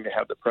jarring to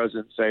have the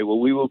president say, well,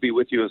 we will be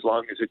with you as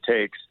long as it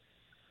takes,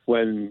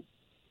 when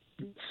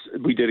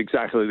we did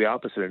exactly the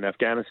opposite in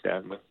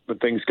Afghanistan. When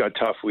things got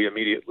tough, we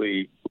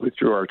immediately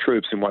withdrew our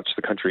troops and watched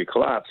the country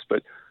collapse.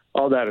 But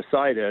all that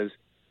aside,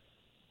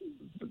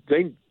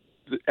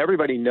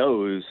 everybody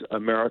knows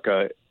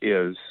America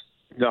is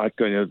not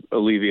going to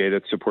alleviate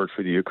its support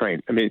for the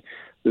Ukraine. I mean,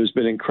 there's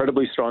been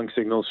incredibly strong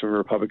signals from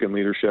Republican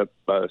leadership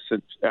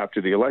since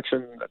after the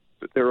election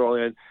that they're all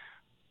in.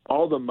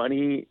 All the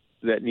money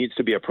that needs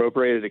to be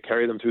appropriated to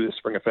carry them through the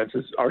spring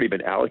offensive has already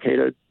been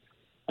allocated.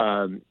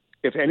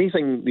 If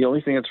anything, the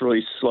only thing that's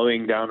really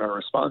slowing down our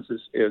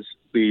responses is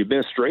the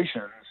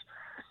administration's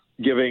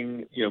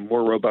giving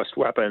more robust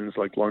weapons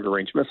like longer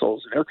range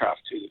missiles and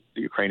aircraft to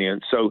the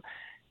Ukrainians. So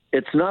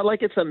it's not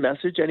like it's a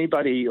message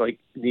anybody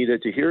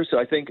needed to hear. So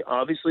I think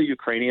obviously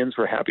Ukrainians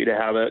were happy to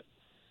have it.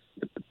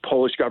 The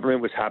Polish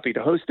government was happy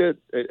to host it.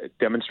 It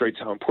demonstrates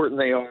how important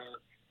they are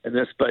in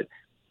this. But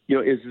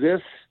is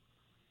this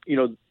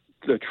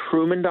the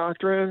Truman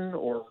Doctrine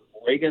or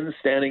Reagan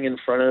standing in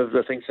front of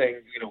the thing saying,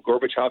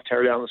 Gorbachev,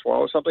 tear down this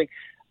wall or something?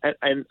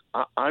 And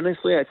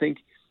honestly, I think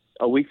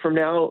a week from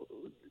now,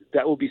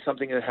 that will be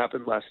something that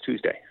happened last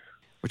Tuesday.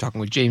 We're talking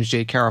with James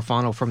J.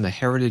 Carafano from the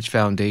Heritage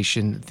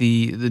Foundation.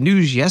 The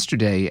news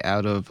yesterday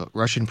out of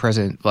Russian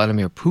President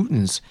Vladimir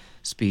Putin's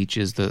speech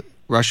is that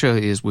Russia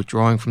is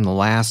withdrawing from the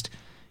last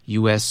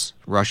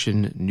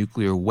U.S.-Russian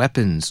nuclear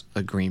weapons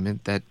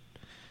agreement. That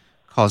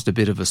caused a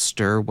bit of a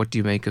stir. What do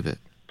you make of it?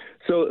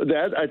 So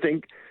that, I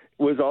think,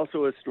 was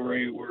also a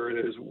story where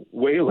there's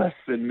way less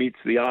than meets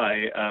the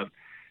eye.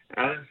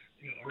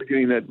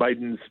 Arguing that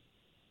Biden's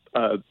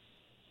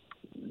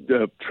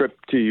the trip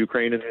to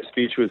Ukraine in his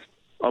speech was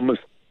almost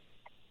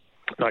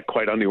not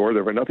quite on the order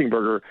of a nothing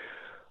burger.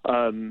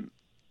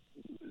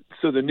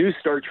 So the New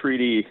START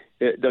treaty,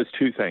 it does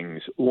two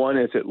things. One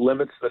is it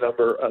limits the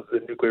number of the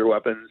nuclear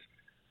weapons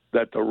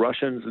that the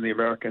Russians and the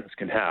Americans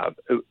can have.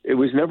 It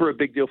was never a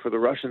big deal for the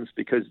Russians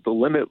because the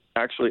limit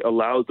actually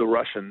allowed the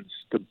Russians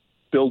to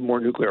build more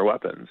nuclear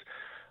weapons.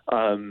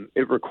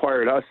 It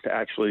required us to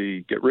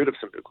actually get rid of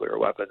some nuclear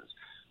weapons.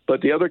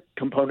 But the other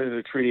component of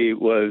the treaty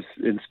was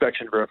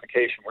inspection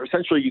verification, where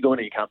essentially you go in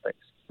and you count things.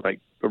 Like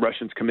the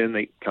Russians come in,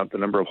 they count the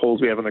number of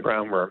holes we have on the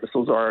ground where our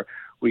missiles are.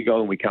 We go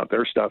and we count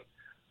their stuff.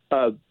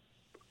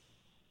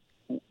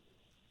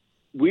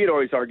 We had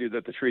always argued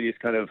that the treaty is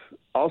kind of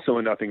also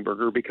a nothing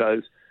burger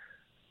because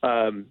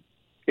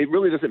it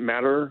really doesn't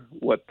matter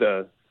what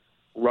the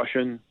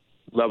Russian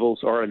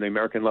levels are and the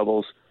American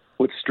levels.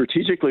 What's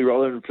strategically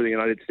relevant for the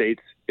United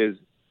States is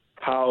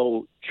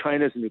how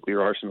China's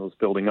nuclear arsenal is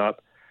building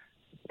up.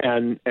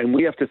 And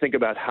we have to think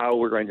about how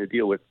we're going to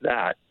deal with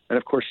that. And,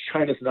 of course,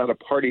 China's not a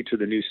party to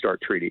the New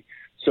START treaty.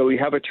 So we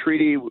have a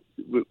treaty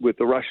with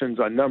the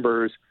Russians on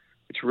numbers,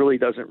 which really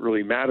doesn't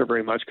really matter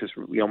very much because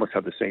we almost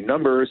have the same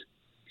numbers.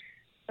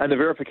 And the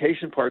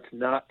verification part's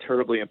not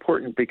terribly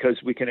important because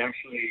we can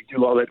actually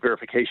do all that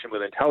verification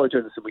with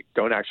intelligence and we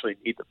don't actually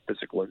need the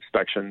physical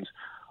inspections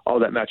all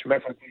that much. Matter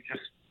of fact, we've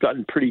just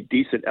gotten pretty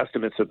decent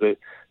estimates of the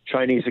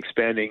Chinese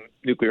expanding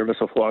nuclear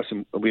missile floss,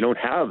 and we don't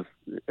have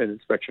an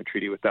inspection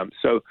treaty with them.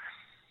 So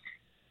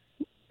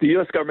the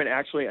U.S. government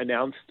actually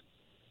announced,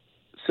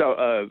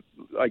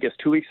 I guess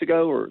 2 weeks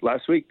ago or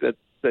last week,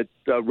 that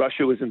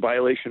Russia was in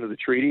violation of the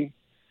treaty.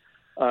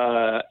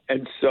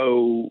 And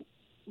so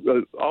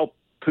all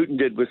Putin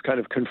did was kind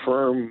of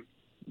confirm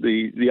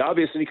the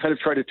obvious, and he kind of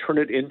tried to turn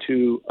it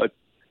into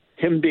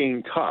him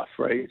being tough,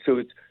 right?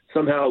 So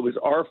somehow it was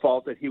our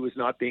fault that he was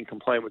not being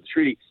compliant with the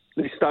treaty.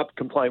 They stopped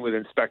complying with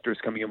inspectors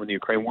coming in when the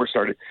Ukraine war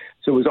started.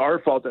 So it was our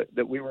fault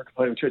that we weren't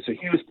complying with the treaty.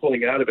 So he was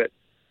pulling out of it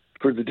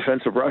for the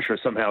defense of Russia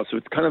somehow. So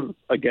it's kind of,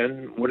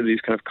 again, one of these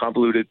kind of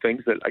convoluted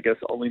things that I guess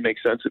only make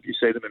sense if you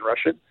say them in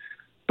Russian.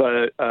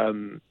 But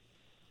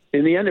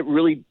in the end, it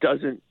really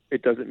doesn't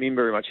mean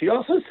very much. He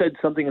also said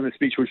something in the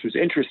speech which was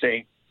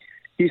interesting.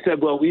 He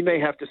said, well, we may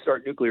have to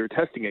start nuclear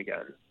testing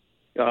again.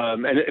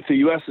 And if the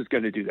U.S. is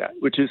going to do that,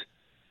 which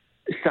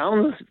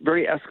sounds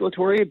very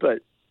escalatory, but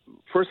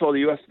first of all, the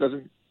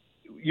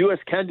U.S.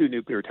 can do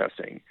nuclear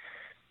testing.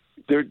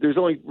 There's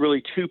only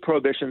really two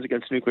prohibitions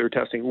against nuclear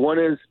testing. One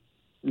is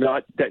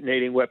not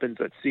detonating weapons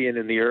at sea and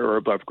in the air or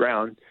above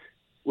ground,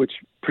 which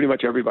pretty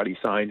much everybody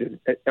signed and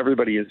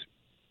everybody is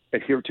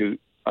adhered to.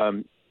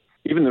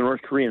 Even the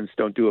North Koreans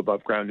don't do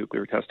above ground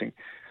nuclear testing.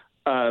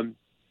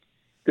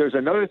 There's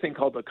another thing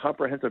called the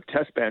Comprehensive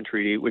Test Ban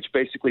Treaty, which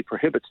basically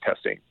prohibits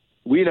testing.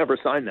 We never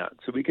signed that,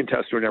 so we can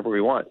test whenever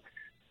we want.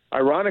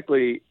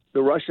 Ironically,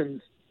 the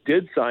Russians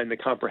did sign the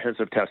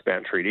Comprehensive Test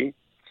Ban Treaty,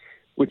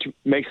 which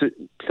makes it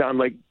sound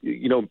like,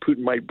 Putin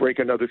might break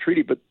another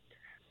treaty.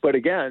 But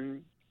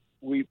again,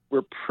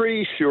 we're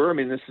pretty sure, I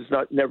mean, this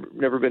has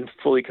never been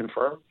fully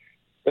confirmed,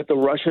 that the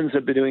Russians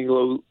have been doing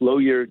low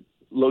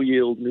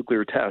yield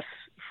nuclear tests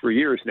for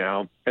years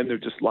now, and they're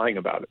just lying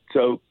about it.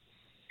 So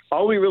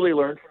all we really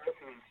learned from this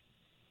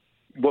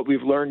is what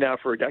we've learned now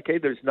for a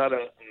decade. There's not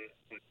a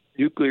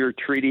nuclear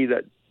treaty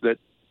that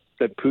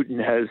Putin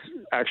has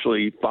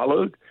actually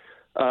followed.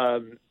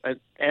 And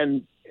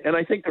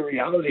I think the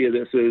reality of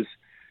this is,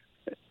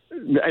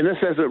 and this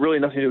has really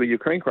nothing to do with the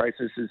Ukraine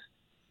crisis, is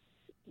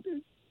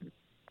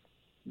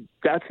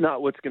that's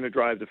not what's going to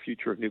drive the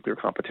future of nuclear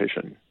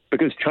competition,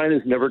 because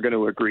China's never going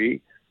to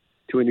agree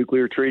to a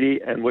nuclear treaty.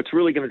 And what's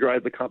really going to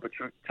drive the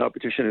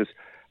competition is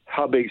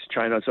how big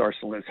China's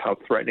arsenal is, how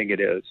threatening it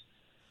is.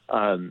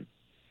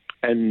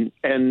 And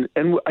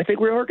I think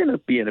we are going to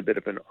be in a bit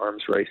of an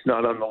arms race,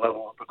 not on the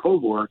level of the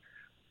Cold War,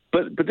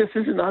 but this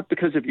is not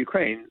because of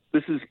Ukraine.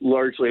 This is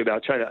largely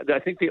about China. I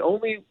think the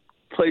only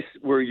place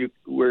where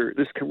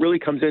this really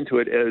comes into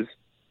it is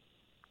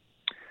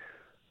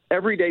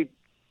every day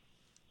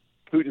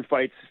Putin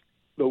fights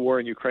the war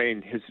in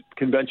Ukraine, his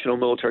conventional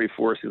military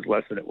force is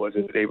less than it was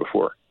the day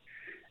before.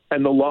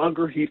 And the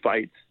longer he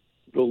fights,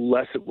 the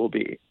less it will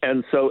be.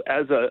 And so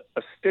as a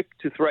stick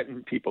to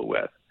threaten people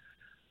with,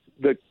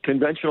 the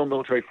conventional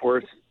military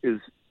force is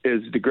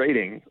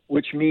degrading,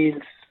 which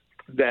means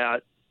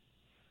that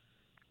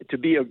to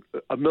be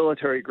a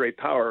military great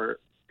power,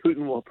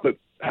 Putin will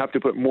have to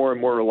put more and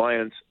more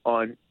reliance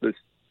on the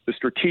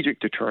strategic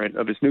deterrent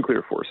of his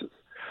nuclear forces.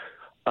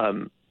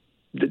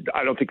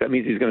 I don't think that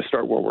means he's going to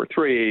start World War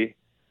III,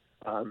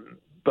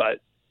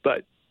 but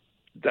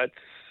that's,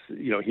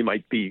 he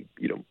might be,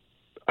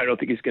 I don't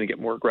think he's going to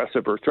get more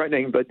aggressive or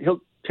threatening, but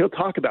he'll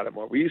talk about it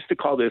more. We used to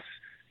call this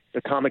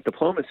atomic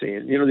diplomacy,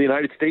 and the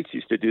United States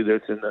used to do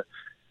this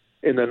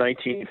in the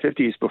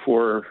 1950s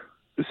before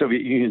the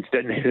Soviet Union's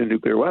detonated a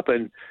nuclear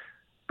weapon.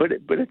 But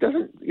it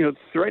doesn't,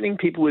 threatening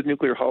people with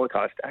nuclear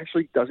holocaust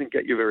actually doesn't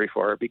get you very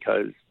far,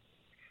 because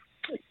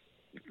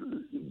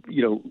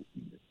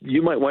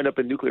you might wind up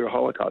in nuclear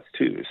holocaust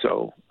too.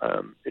 So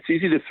it's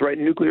easy to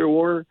threaten nuclear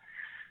war,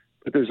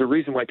 but there's a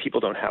reason why people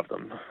don't have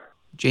them.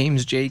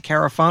 James J.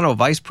 Carafano,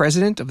 Vice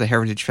President of the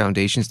Heritage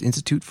Foundation's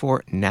Institute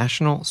for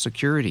National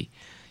Security.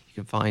 You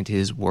can find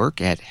his work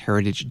at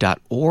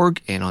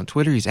heritage.org, and on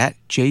Twitter he's at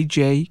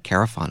JJ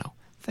Carafano.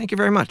 Thank you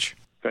very much.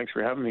 Thanks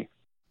for having me.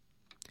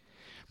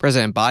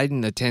 President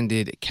Biden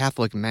attended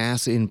Catholic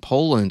Mass in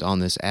Poland on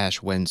this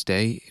Ash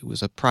Wednesday. It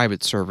was a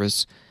private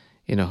service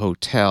in a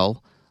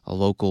hotel. A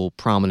local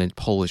prominent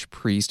Polish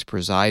priest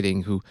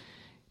presiding who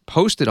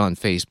posted on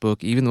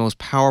Facebook, "Even the most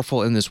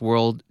powerful in this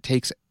world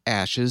takes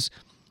ashes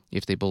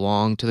if they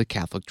belong to the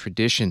Catholic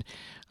tradition."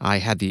 I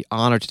had the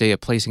honor today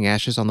of placing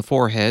ashes on the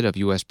forehead of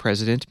U.S.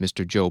 President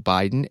Mr. Joe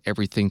Biden.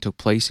 Everything took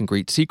place in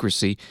great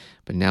secrecy,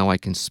 but now I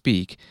can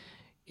speak.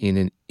 In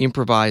an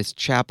improvised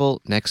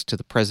chapel next to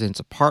the president's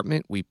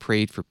apartment, we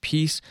prayed for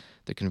peace,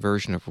 the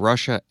conversion of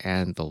Russia,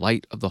 and the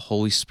light of the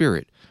Holy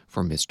Spirit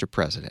for Mr.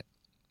 President.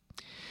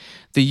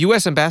 The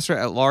U.S. Ambassador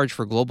at Large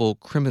for Global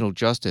Criminal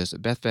Justice,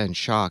 Beth Van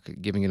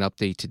Schaack, giving an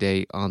update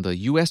today on the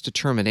U.S.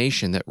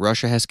 determination that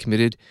Russia has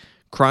committed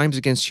crimes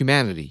against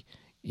humanity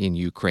in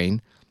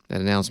Ukraine. That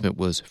announcement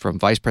was from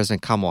Vice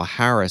President Kamala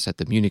Harris at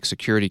the Munich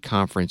Security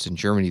Conference in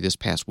Germany this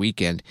past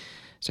weekend.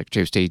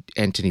 Secretary of State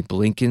Antony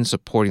Blinken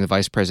supporting the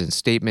Vice President's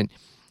statement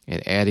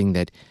and adding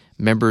that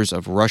members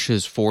of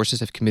Russia's forces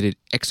have committed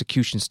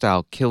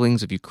execution-style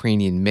killings of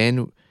Ukrainian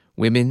men,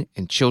 women,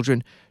 and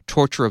children,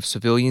 torture of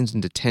civilians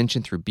in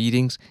detention through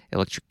beatings,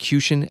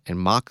 electrocution, and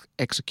mock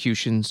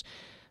executions,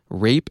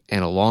 rape,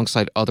 and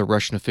alongside other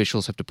Russian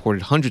officials have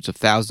deported hundreds of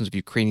thousands of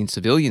Ukrainian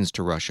civilians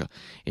to Russia,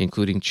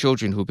 including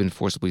children who have been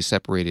forcibly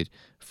separated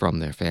from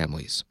their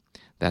families.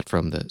 That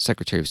from the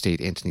Secretary of State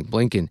Antony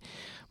Blinken.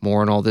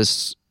 More on all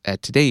this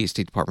at today's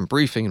State Department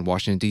briefing in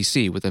Washington,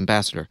 D.C. with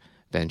Ambassador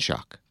Van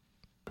Schaak.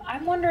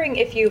 I'm wondering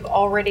if you've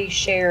already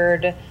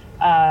shared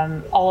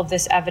all of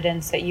this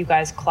evidence that you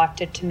guys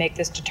collected to make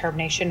this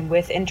determination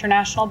with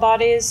international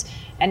bodies,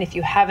 and if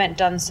you haven't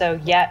done so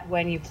yet,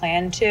 when you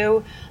plan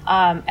to,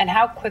 and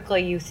how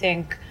quickly you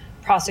think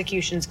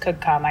prosecutions could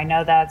come. I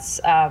know that's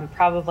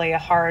probably a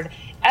hard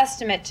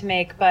estimate to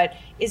make, but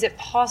is it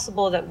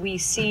possible that we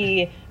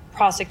see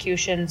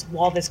prosecutions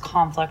while this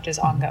conflict is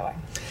ongoing?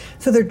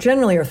 So there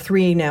generally are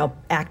three now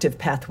active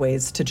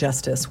pathways to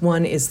justice.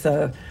 One is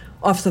the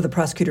Office of the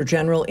Prosecutor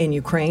General in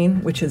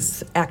Ukraine, which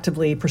is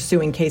actively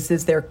pursuing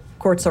cases. Their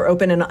courts are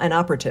open and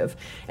operative,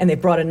 and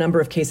they've brought a number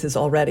of cases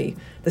already.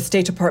 The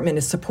State Department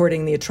is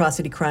supporting the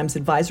Atrocity Crimes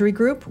Advisory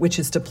Group, which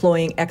is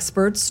deploying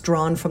experts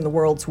drawn from the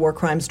world's war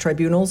crimes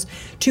tribunals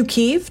to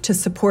Kyiv to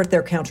support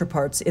their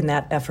counterparts in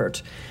that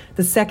effort.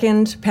 The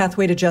second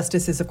pathway to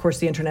justice is, of course,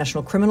 the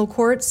International Criminal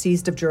Court,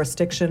 seized of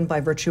jurisdiction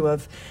by virtue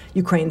of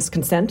Ukraine's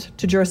consent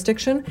to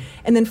jurisdiction.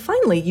 And then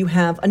finally, you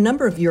have a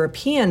number of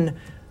European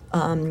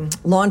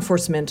law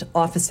enforcement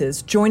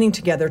offices joining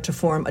together to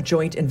form a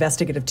joint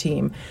investigative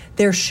team.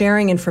 They're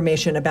sharing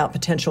information about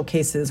potential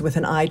cases with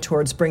an eye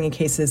towards bringing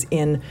cases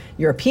in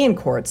European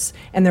courts.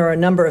 And there are a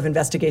number of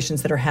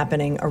investigations that are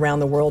happening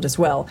around the world as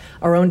well.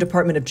 Our own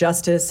Department of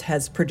Justice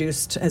has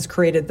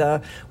created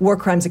the War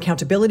Crimes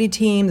Accountability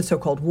Team, the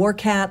so-called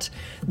WarCat.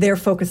 They're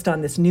focused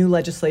on this new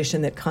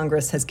legislation that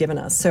Congress has given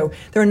us. So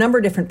there are a number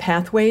of different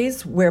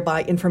pathways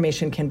whereby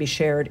information can be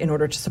shared in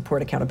order to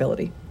support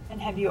accountability.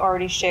 Have you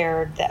already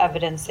shared the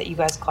evidence that you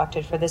guys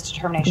collected for this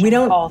determination with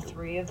all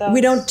three of those? We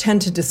don't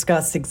tend to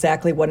discuss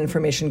exactly what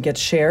information gets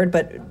shared,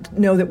 but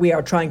know that we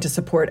are trying to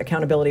support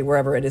accountability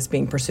wherever it is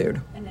being pursued.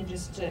 And then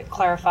just to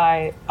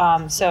clarify,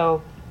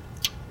 so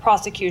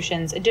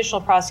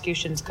additional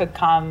prosecutions could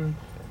come,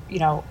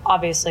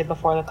 obviously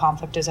before the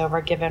conflict is over,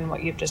 given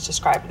what you've just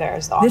described there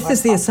as the ongoing This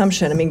is the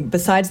assumption. I mean,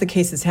 besides the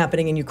cases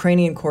happening in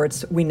Ukrainian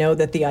courts, we know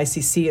that the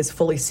ICC is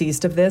fully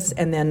seized of this,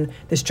 and then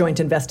this joint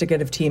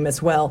investigative team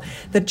as well.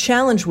 The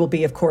challenge will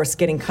be, of course,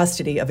 getting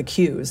custody of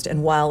accused.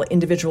 And while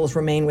individuals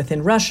remain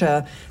within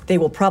Russia, they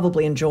will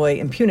probably enjoy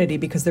impunity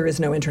because there is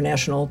no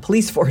international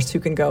police force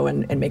who can go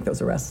and make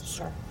those arrests.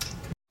 Sure.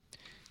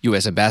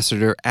 U.S.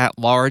 Ambassador at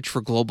Large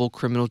for Global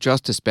Criminal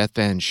Justice Beth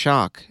Van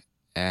Schaak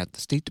at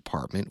the State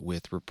Department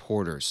with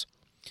reporters.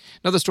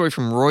 Another story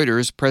from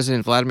Reuters.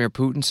 President Vladimir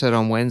Putin said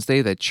on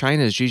Wednesday that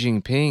China's Xi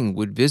Jinping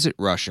would visit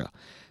Russia,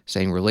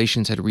 saying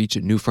relations had reached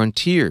new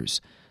frontiers.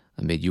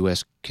 Amid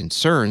U.S.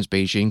 concerns,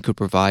 Beijing could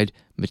provide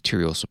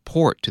material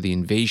support to the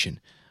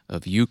invasion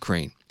of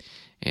Ukraine.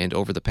 And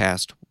over this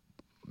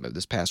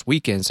past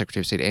weekend,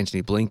 Secretary of State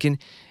Antony Blinken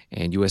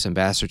and U.S.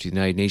 Ambassador to the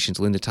United Nations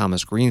Linda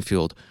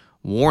Thomas-Greenfield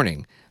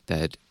warning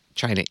that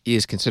China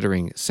is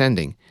considering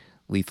sending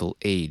lethal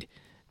aid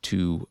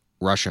to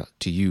Russia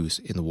to use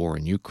in the war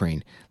in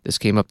Ukraine. This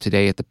came up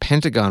today at the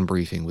Pentagon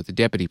briefing with the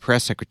Deputy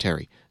Press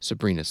Secretary,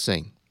 Sabrina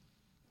Singh.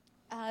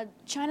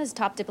 China's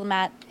top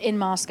diplomat in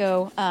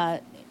Moscow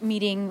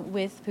meeting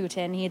with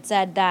Putin, he had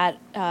said that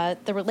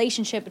the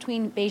relationship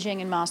between Beijing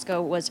and Moscow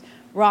was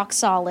rock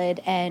solid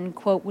and,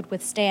 quote, would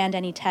withstand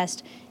any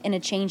test in a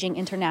changing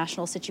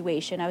international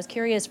situation. I was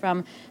curious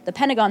from the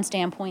Pentagon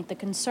standpoint, the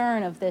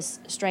concern of this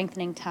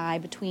strengthening tie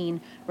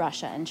between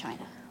Russia and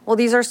China. Well,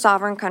 these are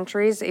sovereign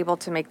countries able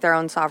to make their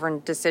own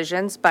sovereign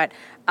decisions, but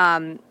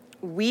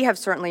we have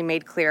certainly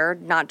made clear,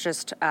 not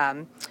just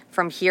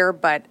from here,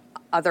 but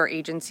other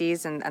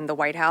agencies and the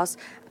White House,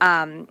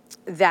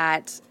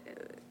 that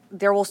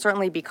there will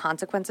certainly be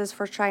consequences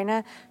for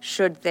China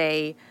should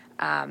they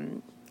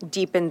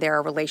deepen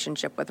their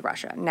relationship with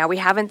Russia. Now, we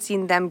haven't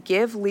seen them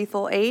give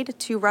lethal aid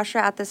to Russia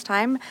at this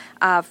time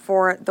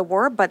for the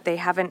war, but they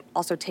haven't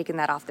also taken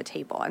that off the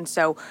table. And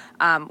so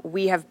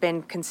we have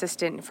been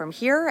consistent from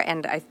here,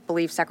 and I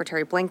believe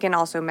Secretary Blinken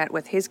also met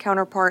with his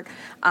counterpart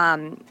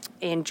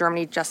in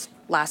Germany just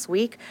last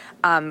week.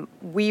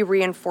 We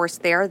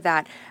reinforced there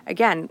that,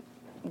 again,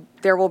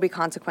 there will be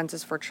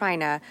consequences for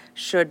China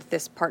should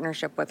this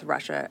partnership with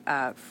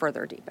Russia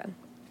further deepen.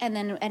 And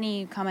then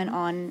any comment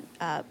on,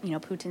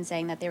 Putin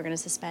saying that they were going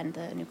to suspend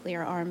the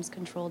nuclear arms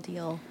control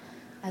deal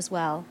as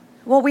well?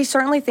 Well, we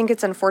certainly think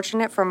it's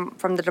unfortunate from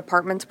the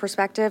department's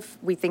perspective.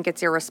 We think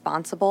it's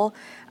irresponsible.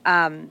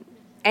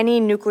 Any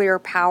nuclear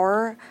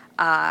power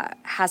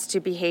has to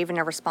behave in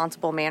a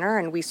responsible manner,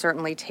 and we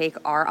certainly take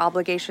our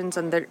obligations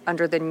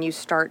under the New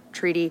START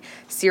treaty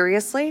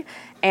seriously.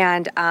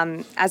 And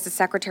as the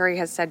Secretary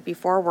has said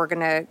before, we're going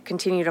to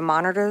continue to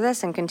monitor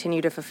this and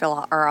continue to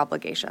fulfill our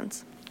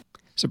obligations.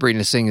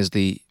 Sabrina Singh is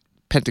the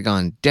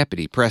Pentagon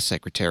Deputy Press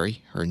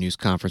Secretary. Her news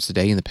conference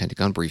today in the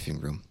Pentagon briefing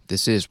room.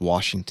 This is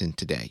Washington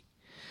Today.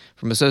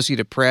 From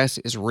Associated Press,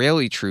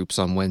 Israeli troops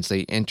on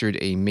Wednesday entered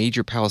a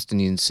major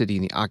Palestinian city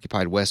in the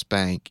occupied West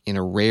Bank in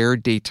a rare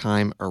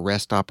daytime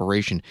arrest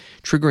operation,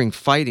 triggering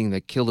fighting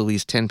that killed at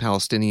least 10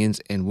 Palestinians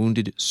and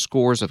wounded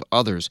scores of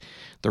others.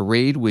 The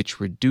raid, which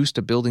reduced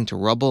a building to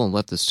rubble and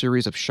left a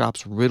series of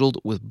shops riddled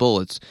with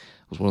bullets,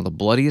 was one of the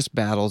bloodiest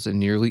battles in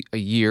nearly a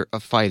year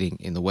of fighting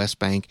in the West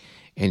Bank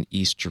and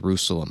East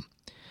Jerusalem.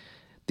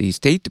 The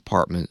State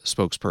Department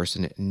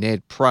spokesperson,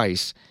 Ned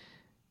Price,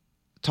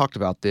 talked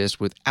about this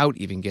without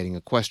even getting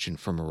a question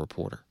from a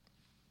reporter.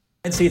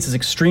 The United States is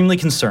extremely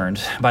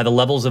concerned by the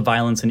levels of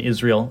violence in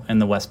Israel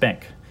and the West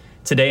Bank.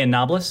 Today in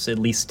Nablus, at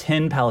least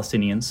 10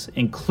 Palestinians,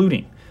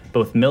 including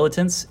both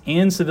militants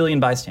and civilian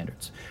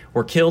bystanders,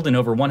 were killed and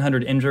over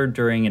 100 injured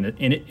during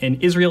an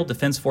Israel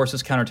Defense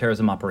Forces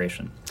counterterrorism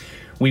operation.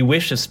 We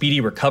wish a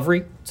speedy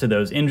recovery to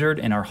those injured,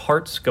 and our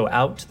hearts go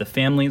out to the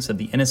families of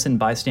the innocent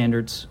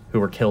bystanders who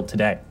were killed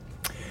today.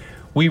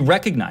 We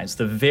recognize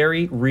the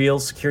very real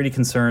security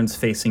concerns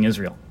facing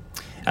Israel.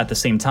 At the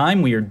same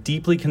time, we are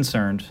deeply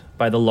concerned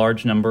by the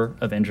large number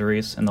of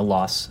injuries and the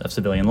loss of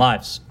civilian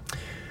lives.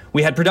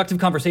 We had productive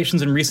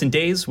conversations in recent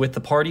days with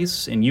the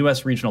parties and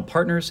U.S. regional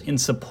partners in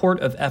support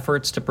of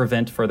efforts to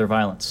prevent further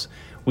violence.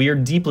 We are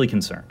deeply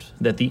concerned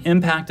that the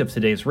impact of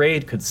today's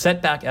raid could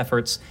set back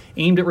efforts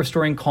aimed at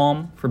restoring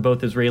calm for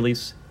both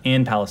Israelis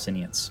and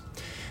Palestinians.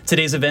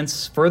 Today's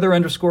events further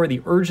underscore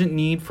the urgent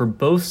need for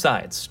both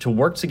sides to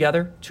work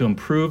together to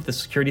improve the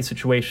security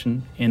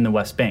situation in the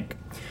West Bank.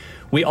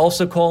 We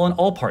also call on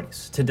all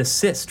parties to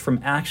desist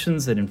from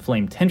actions that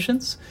inflame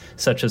tensions,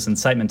 such as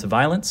incitement to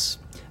violence,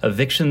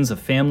 evictions of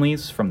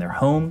families from their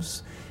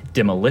homes,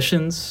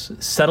 demolitions,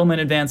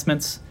 settlement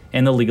advancements,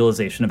 and the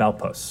legalization of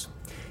outposts.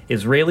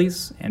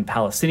 Israelis and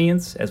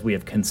Palestinians, as we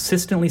have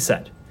consistently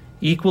said,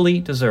 equally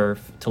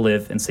deserve to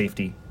live in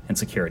safety and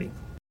security.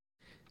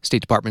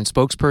 State Department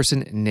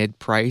spokesperson Ned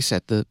Price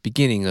at the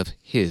beginning of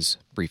his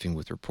briefing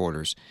with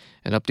reporters.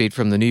 An update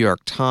from the New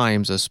York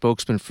Times, a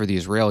spokesman for the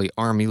Israeli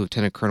Army,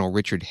 Lieutenant Colonel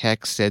Richard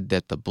Heck, said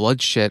that the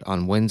bloodshed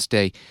on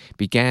Wednesday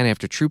began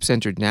after troops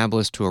entered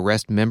Nablus to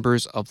arrest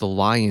members of the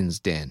Lion's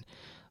Den,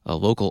 a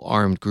local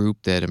armed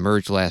group that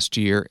emerged last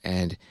year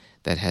and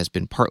that has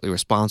been partly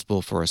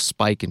responsible for a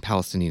spike in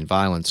Palestinian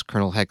violence.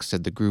 Colonel Heck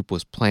said the group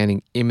was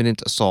planning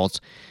imminent assaults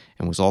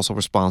and was also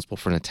responsible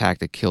for an attack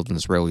that killed an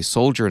Israeli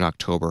soldier in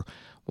October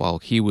while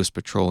he was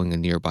patrolling a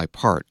nearby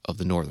part of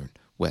the northern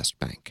West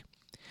Bank.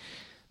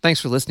 Thanks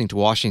for listening to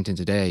Washington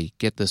Today.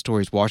 Get the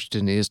stories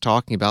Washington is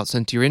talking about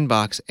sent to your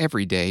inbox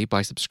every day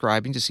by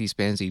subscribing to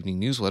C-SPAN's evening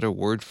newsletter,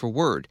 Word for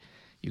Word.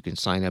 You can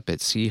sign up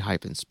at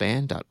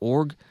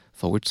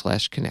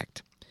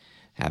c-span.org/connect.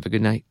 Have a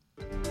good night.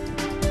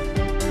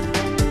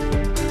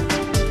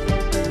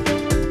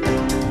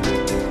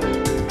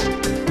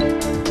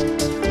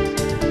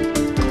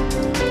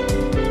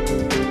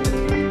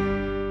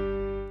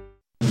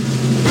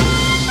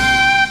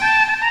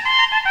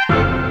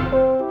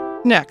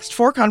 Next,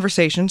 4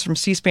 conversations from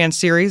C-SPAN's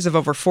series of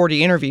over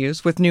 40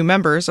 interviews with new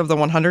members of the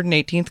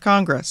 118th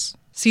Congress.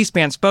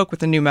 C-SPAN spoke with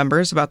the new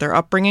members about their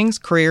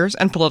upbringings, careers,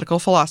 and political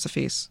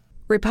philosophies.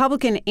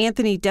 Republican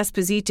Anthony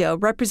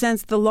D'Esposito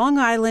represents the Long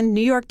Island,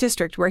 New York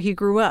district where he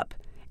grew up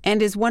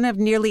and is one of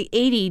nearly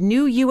 80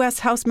 new U.S.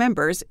 House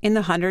members in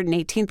the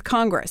 118th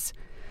Congress.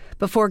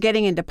 Before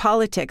getting into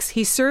politics,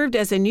 he served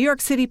as a New York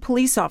City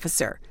police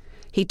officer.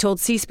 He told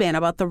C-SPAN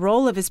about the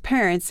role of his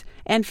parents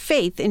and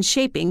faith in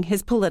shaping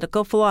his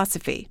political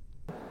philosophy.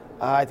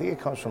 I think it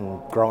comes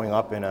from growing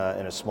up in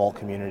a small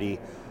community,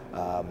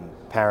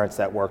 parents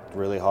that worked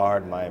really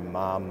hard. My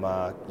mom,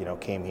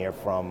 came here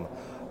from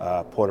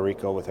Puerto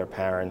Rico with her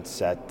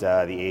parents at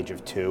the age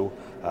of 2,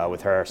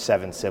 with her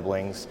 7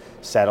 siblings,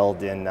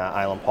 settled in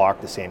Island Park,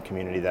 the same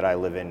community that I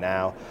live in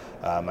now.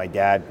 My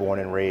dad, born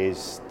and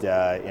raised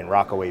in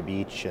Rockaway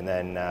Beach, and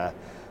then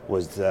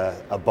was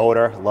a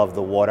boater, loved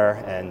the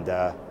water, and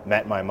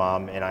met my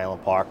mom in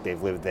Island Park.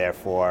 They've lived there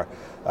for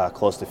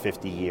close to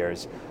 50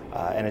 years.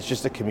 And it's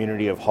just a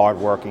community of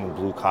hardworking,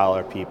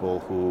 blue-collar people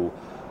who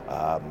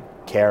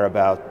care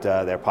about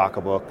their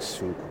pocketbooks,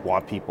 who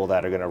want people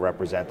that are going to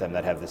represent them,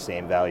 that have the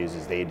same values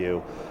as they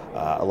do.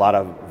 A lot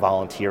of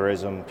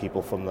volunteerism,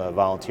 people from the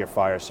volunteer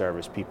fire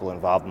service, people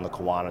involved in the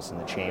Kiwanis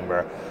and the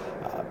Chamber,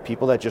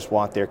 people that just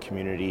want their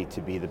community to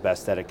be the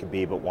best that it can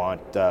be, but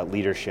want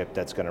leadership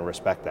that's going to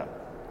respect them.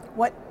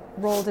 What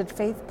role did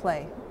faith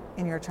play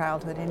in your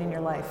childhood and in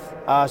your life?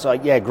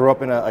 I grew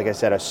up in like I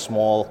said, a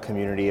small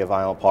community of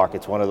Island Park.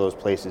 It's one of those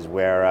places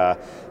where,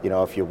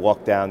 if you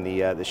walk down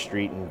the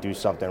street and do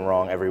something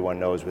wrong, everyone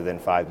knows within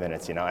 5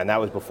 minutes, and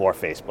that was before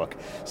Facebook.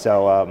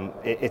 So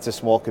it's a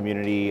small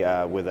community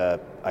with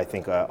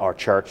our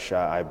church.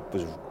 I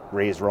was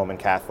raised Roman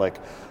Catholic,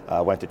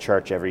 went to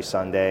church every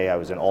Sunday. I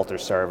was an altar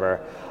server.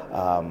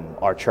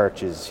 Our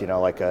church is,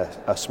 like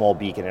a small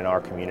beacon in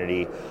our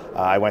community.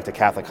 I went to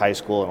Catholic high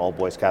school, an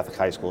all-boys Catholic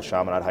high school,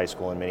 Chaminade High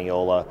School in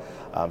Mineola.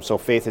 So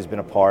faith has been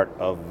a part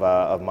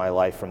of my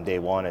life from day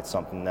one. It's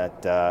something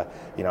that,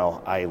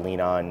 I lean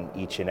on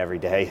each and every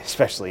day,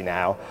 especially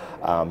now.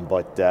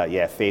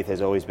 Faith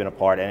has always been a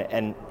part.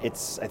 And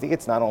I think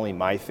it's not only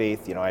my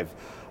faith. I've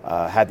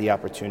had the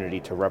opportunity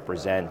to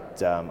represent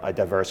a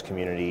diverse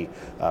community,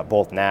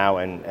 both now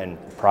and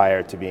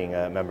prior to being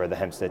a member of the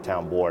Hempstead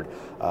Town Board,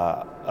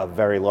 a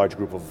very large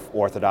group of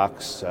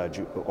Orthodox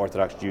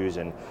Jews,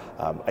 and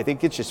I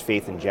think it's just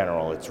faith in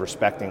general. It's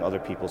respecting other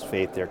people's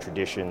faith, their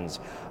traditions,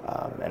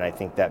 and I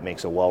think that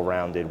makes a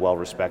well-rounded,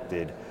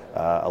 well-respected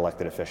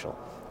elected official.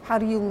 How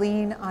do you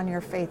lean on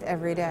your faith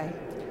every day?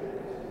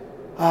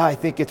 I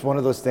think it's one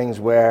of those things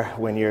where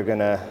when you're going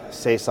to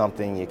say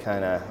something, you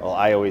kind of, well,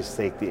 I always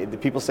think, the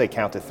people say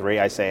count to 3,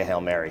 I say a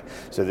Hail Mary.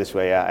 So this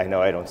way I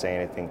know I don't say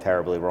anything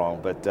terribly wrong.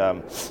 But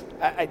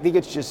I think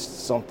it's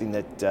just something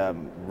that,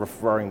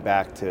 referring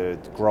back to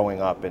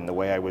growing up and the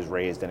way I was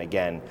raised, and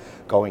again,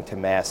 going to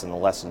Mass and the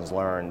lessons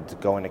learned,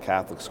 going to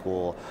Catholic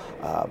school,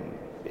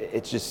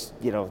 it's just,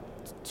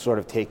 sort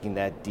of taking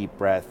that deep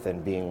breath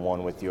and being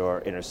one with your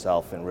inner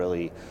self and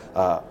really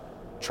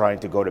trying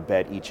to go to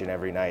bed each and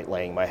every night,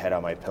 laying my head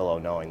on my pillow,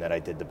 knowing that I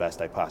did the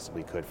best I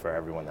possibly could for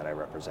everyone that I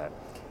represent.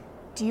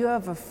 Do you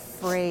have a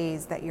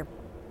phrase that your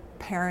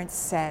parents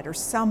said or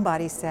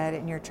somebody said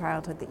in your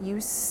childhood that you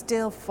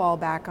still fall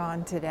back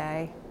on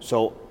today?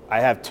 So I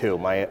have 2.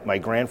 My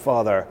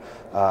grandfather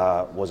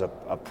was a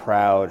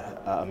proud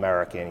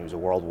American. He was a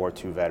World War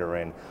II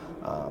veteran.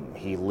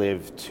 He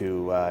lived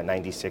to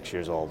 96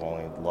 years old,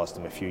 only lost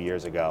him a few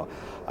years ago.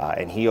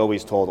 And he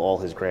always told all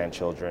his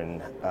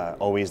grandchildren,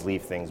 always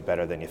leave things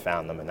better than you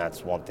found them. And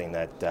that's one thing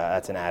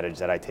that's an adage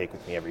that I take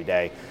with me every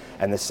day.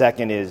 And the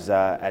second is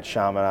at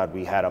Chaminade,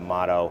 we had a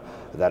motto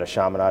that a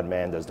Chaminade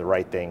man does the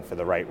right thing for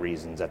the right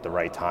reasons at the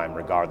right time,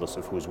 regardless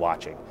of who's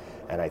watching.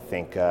 And I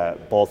think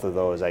both of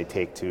those I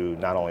take to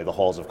not only the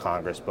halls of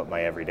Congress, but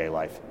my everyday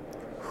life.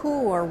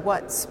 Who or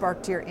what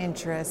sparked your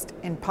interest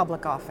in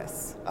public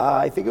office?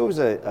 I think it was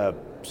a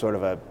sort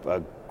of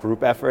a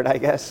group effort, I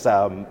guess.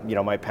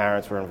 My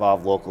parents were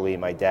involved locally.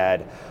 My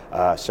dad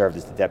served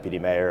as the deputy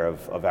mayor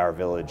of our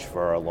village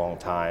for a long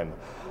time.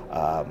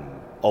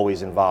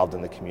 Always involved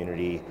in the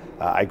community.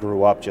 I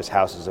grew up just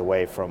houses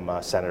away from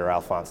Senator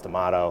Alphonse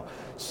D'Amato.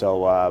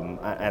 So,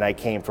 and I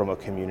came from a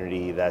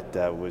community that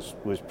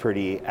was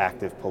pretty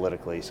active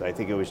politically. So I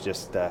think it was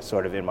just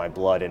sort of in my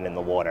blood and in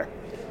the water.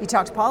 You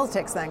talked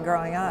politics then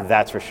growing up.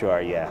 That's for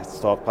sure, yeah.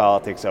 Let's talk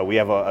politics. We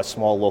have a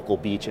small local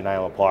beach in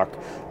Island Park,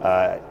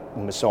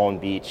 Masson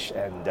Beach,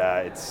 and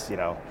it's,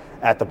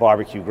 at the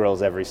barbecue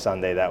grills every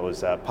Sunday. That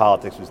was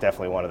politics was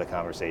definitely one of the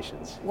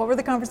conversations. What were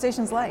the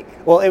conversations like?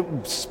 Well, it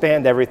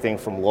spanned everything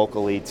from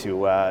locally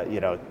to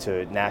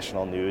to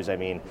national news. I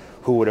mean,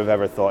 who would have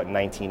ever thought in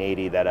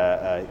 1980 that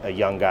a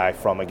young guy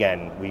from,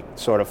 again, we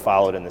sort of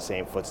followed in the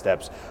same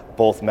footsteps,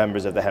 both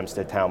members of the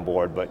Hempstead Town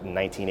Board, but in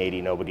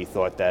 1980 nobody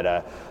thought that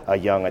a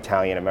young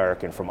Italian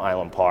American from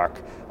Island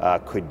Park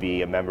could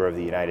be a member of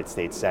the United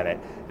States Senate.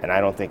 And I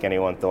don't think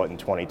anyone thought in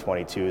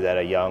 2022 that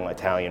a young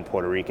Italian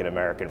Puerto Rican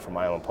American from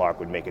Island Park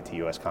would make it to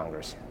U.S.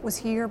 Congress. Was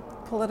he your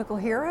political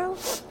hero,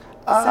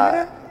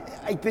 Senator?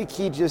 I think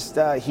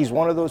he's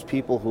one of those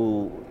people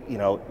who,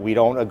 we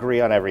don't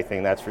agree on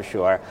everything, that's for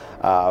sure.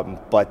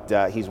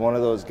 But he's one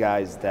of those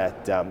guys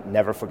that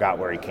never forgot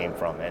where he came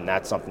from. And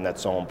that's something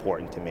that's so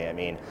important to me. I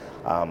mean,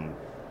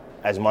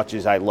 as much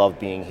as I love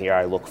being here,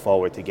 I look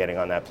forward to getting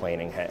on that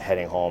plane and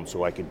heading home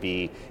so I could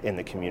be in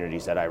the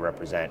communities that I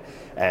represent.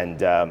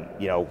 And,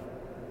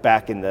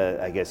 back in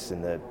the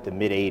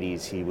mid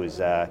 80s, he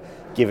was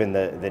given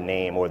the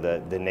name or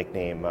the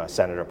nickname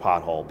Senator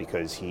Pothole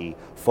because he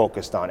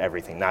focused on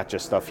everything, not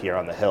just stuff here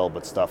on the Hill,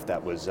 but stuff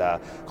that was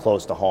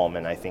close to home.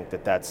 And I think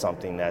that that's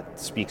something that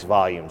speaks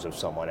volumes of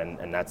someone.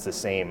 And that's the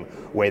same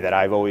way that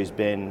I've always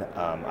been.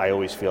 I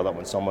always feel that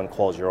when someone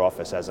calls your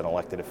office as an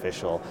elected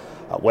official,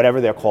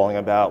 whatever they're calling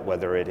about,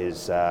 whether it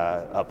is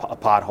a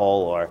pothole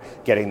or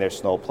getting their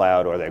snow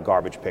plowed or their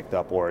garbage picked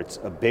up, or it's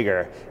a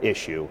bigger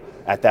issue,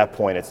 at that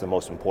point it's the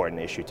most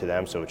important issue to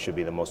them, so it should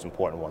be the most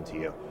important one to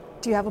you.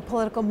 Do you have a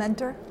political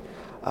mentor?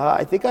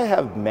 I think I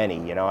have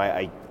many.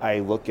 I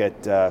look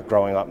at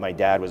growing up, my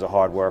dad was a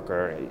hard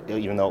worker,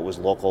 even though it was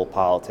local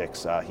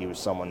politics. He was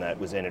someone that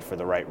was in it for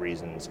the right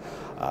reasons.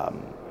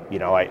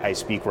 I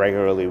speak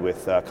regularly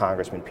with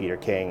Congressman Peter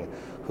King,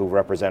 who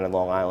represented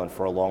Long Island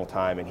for a long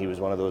time, and he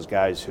was one of those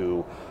guys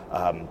who,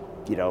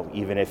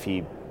 even if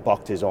he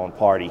bucked his own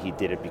party, he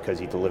did it because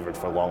he delivered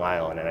for Long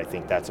Island, and I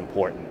think that's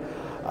important.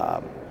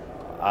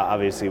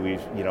 Obviously,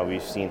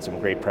 we've seen some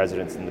great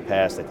presidents in the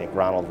past. I think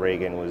Ronald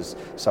Reagan was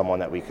someone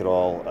that we could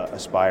all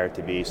aspire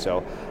to be.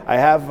 So I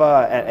have,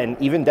 and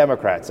even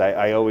Democrats.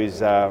 I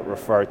always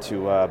refer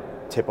to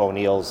Tip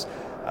O'Neill's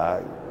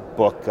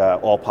book,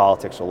 All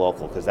Politics Are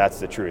Local, because that's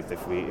the truth.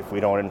 If we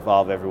don't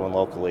involve everyone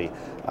locally,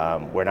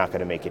 we're not going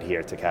to make it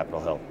here to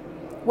Capitol Hill.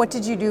 What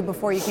did you do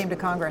before you came to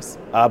Congress?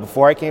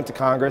 Before I came to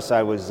Congress,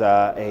 I was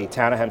a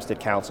Town of Hempstead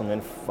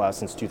councilman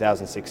since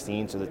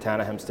 2016. So the Town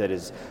of Hempstead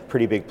is a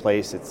pretty big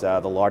place. It's the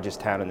largest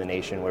town in the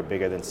nation. We're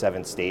bigger than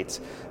 7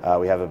 states.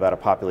 We have about a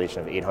population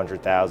of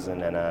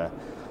 800,000 and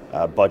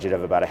a budget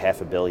of about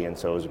 $500 million.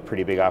 So it was a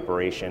pretty big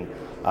operation.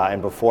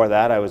 And before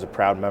that, I was a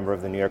proud member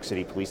of the New York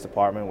City Police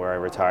Department, where I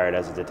retired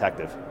as a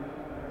detective.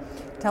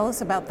 Tell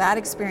us about that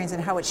experience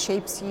and how it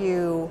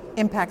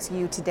impacts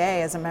you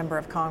today as a member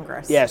of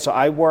Congress. Yeah, so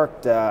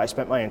I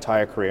spent my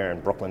entire career in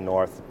Brooklyn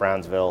North,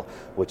 Brownsville,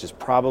 which is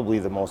probably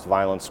the most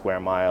violent square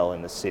mile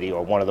in the city,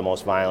 or one of the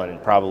most violent,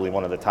 and probably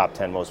one of the top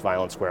 10 most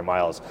violent square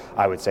miles,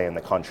 I would say, in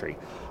the country.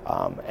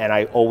 And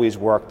I always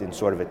worked in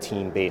sort of a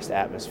team-based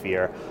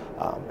atmosphere.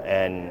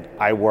 And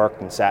I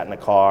worked and sat in a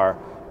car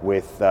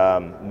with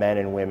men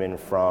and women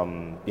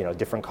from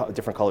different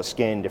color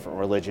skin, different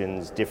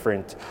religions,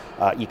 different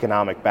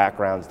economic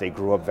backgrounds. They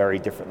grew up very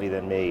differently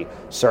than me,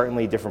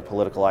 certainly different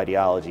political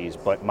ideologies,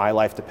 but my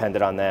life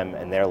depended on them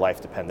and their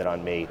life depended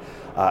on me.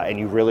 And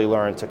you really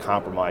learn to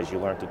compromise, you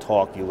learn to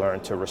talk, you learn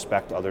to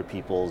respect other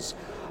people's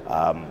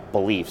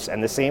beliefs.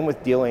 And the same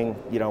with dealing,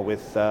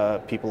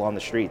 with people on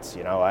the streets.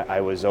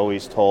 I was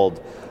always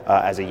told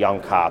as a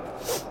young cop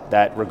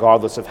that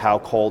regardless of how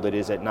cold it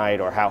is at night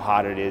or how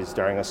hot it is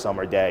during a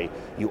summer day,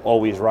 you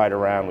always ride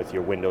around with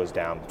your windows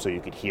down so you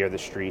could hear the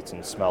streets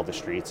and smell the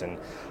streets. And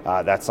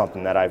that's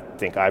something that I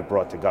think I've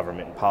brought to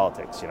government and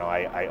politics.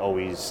 I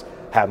always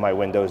have my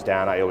windows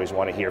down. I always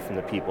want to hear from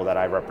the people that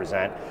I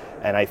represent.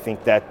 And I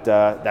think that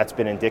that's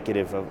been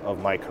indicative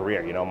of my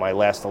career. My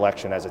last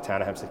election as a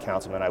Town of Hempstead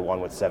councilman, I won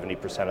with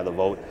 70% of the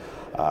vote.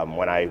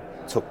 When I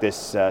took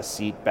this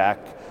seat back,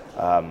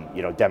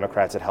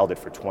 Democrats had held it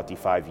for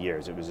 25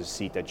 years. It was a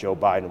seat that Joe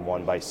Biden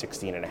won by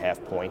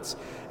 16.5 points,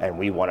 and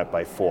we won it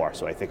by 4.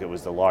 So I think it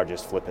was the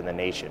largest flip in the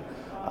nation.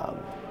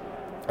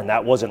 And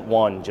that wasn't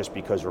won just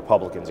because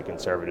Republicans and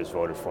conservatives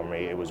voted for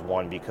me. It was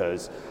won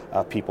because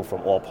people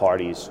from all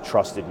parties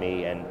trusted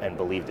me and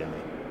believed in me.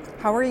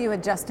 How are you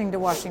adjusting to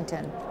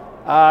Washington?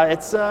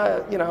 It's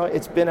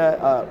been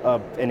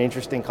an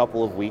interesting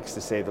couple of weeks,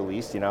 to say the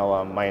least.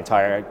 My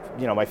entire,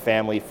 my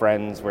family,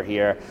 friends were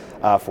here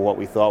for what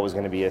we thought was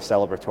going to be a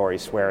celebratory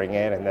swearing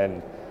in, and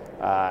then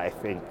I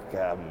think,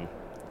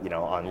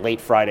 on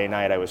late Friday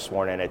night, I was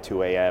sworn in at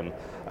 2 a.m.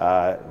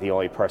 The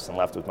only person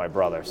left was my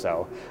brother.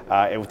 So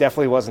it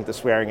definitely wasn't the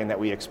swearing in that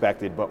we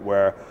expected, but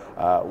we're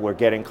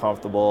getting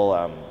comfortable.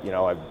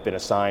 I've been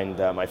assigned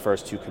my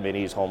first 2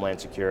 committees, Homeland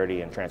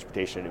Security and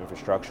Transportation and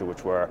Infrastructure,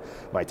 which were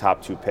my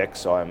top 2 picks.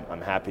 So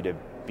I'm happy to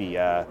be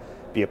a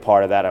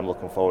part of that. I'm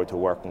looking forward to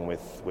working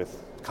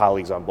with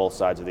colleagues on both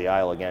sides of the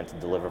aisle again to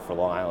deliver for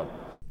Long Island.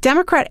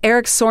 Democrat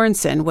Eric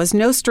Sorensen was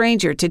no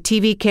stranger to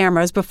TV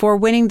cameras before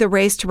winning the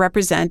race to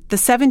represent the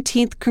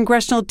 17th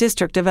Congressional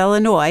District of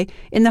Illinois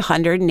in the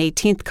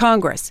 118th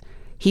Congress.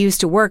 He used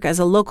to work as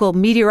a local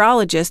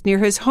meteorologist near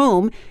his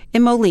home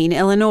in Moline,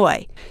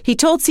 Illinois. He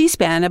told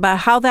C-SPAN about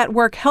how that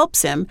work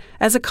helps him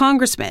as a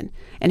congressman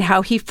and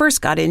how he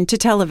first got into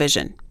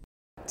television.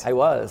 I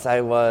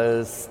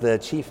was the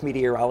chief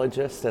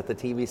meteorologist at the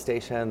TV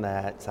station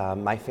that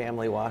my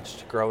family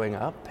watched growing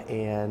up,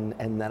 and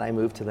then I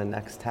moved to the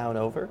next town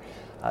over,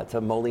 to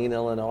Moline,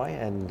 Illinois,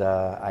 and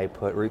I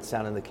put roots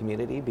down in the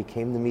community,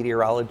 became the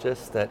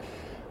meteorologist that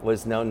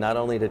was known not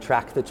only to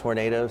track the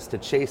tornadoes, to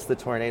chase the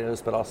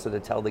tornadoes, but also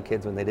to tell the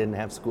kids when they didn't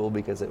have school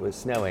because it was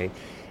snowing.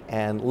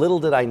 And little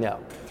did I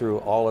know, through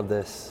all of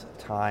this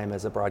time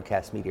as a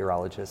broadcast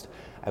meteorologist,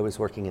 I was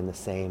working in the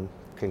same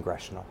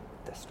congressional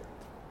district.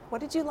 What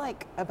did you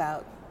like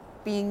about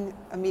being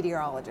a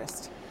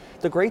meteorologist?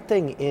 The great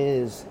thing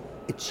is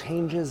it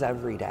changes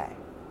every day.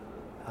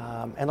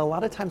 And a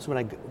lot of times when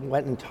I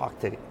went and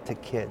talked to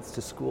kids,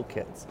 to school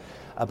kids,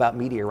 about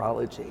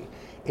meteorology,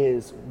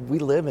 is we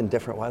live in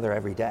different weather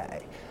every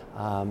day.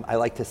 I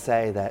like to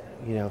say that,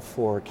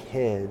 for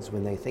kids,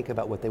 when they think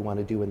about what they want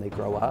to do when they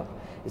grow up,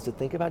 is to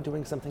think about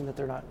doing something that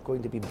they're not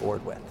going to be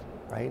bored with.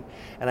 Right?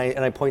 And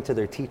I point to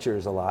their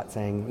teachers a lot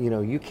saying,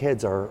 you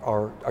kids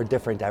are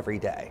different every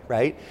day,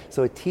 right?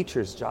 So a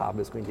teacher's job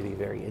is going to be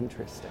very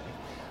interesting.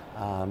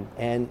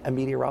 And a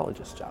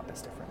meteorologist's job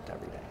is different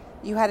every day.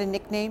 You had a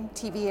nickname,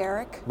 TV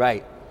Eric?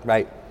 Right.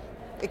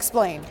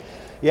 Explain.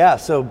 Yeah,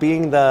 so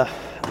being the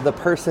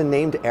person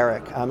named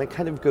Eric, it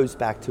kind of goes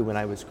back to when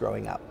I was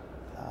growing up.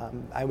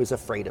 I was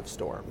afraid of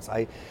storms.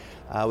 I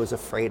was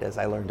afraid as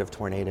I learned of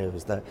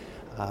tornadoes.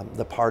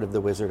 The part of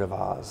the Wizard of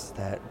Oz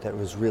that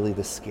was really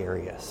the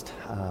scariest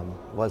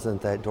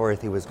wasn't that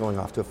Dorothy was going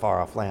off to a far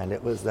off land,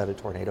 it was that a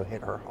tornado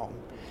hit her home.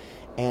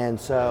 And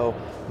so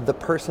the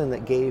person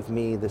that gave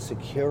me the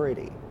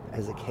security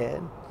as a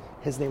kid,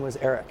 his name was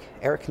Eric.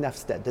 Eric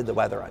Nefstead did the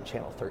weather on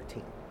Channel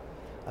 13.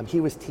 He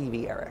was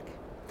TV Eric.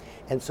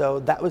 And so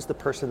that was the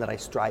person that I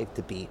strived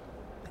to be.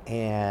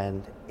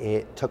 And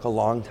it took a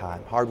long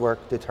time, hard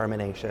work,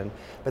 determination,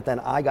 but then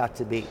I got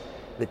to be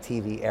the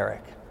TV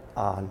Eric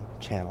on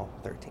Channel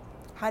 13.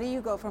 How do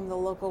you go from the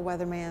local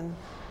weatherman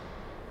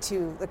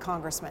to the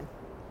congressman?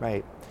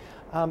 Right.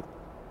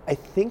 I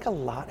think a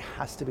lot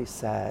has to be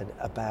said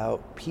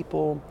about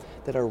people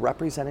that are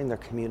representing their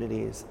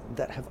communities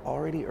that have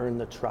already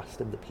earned the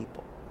trust of the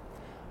people.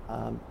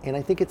 And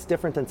I think it's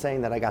different than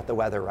saying that I got the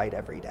weather right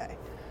every day.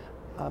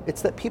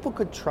 It's that people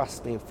could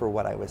trust me for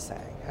what I was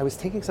saying. I was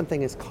taking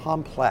something as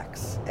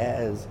complex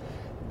as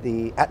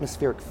the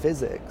atmospheric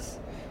physics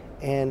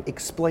and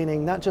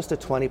explaining not just a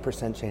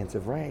 20% chance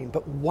of rain,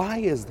 but why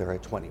is there a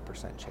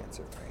 20% chance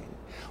of rain?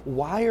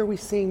 Why are we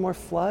seeing more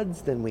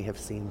floods than we have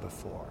seen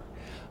before?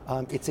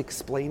 It's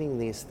explaining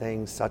these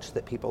things such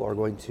that people are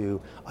going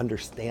to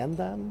understand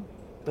them,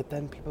 but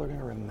then people are going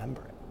to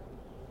remember it.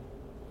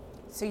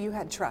 So you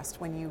had trust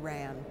when you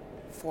ran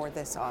for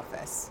this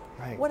office.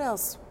 Right. What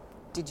else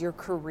did your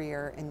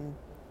career in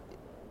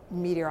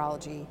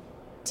meteorology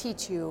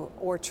teach you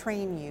or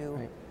train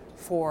you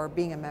for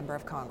being a member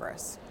of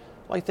Congress?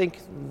 Well, I think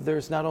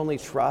there's not only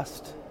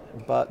trust,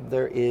 but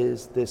there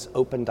is this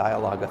open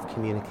dialogue of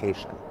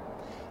communication.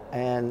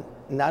 And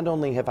not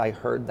only have I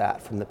heard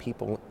that from the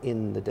people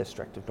in the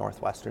district of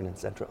Northwestern and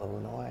Central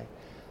Illinois,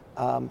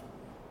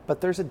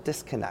 but there's a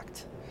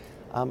disconnect.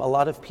 A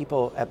lot of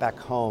people back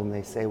home,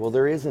 they say, well,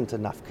 there isn't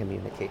enough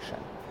communication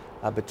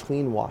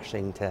between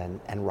Washington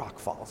and Rock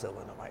Falls,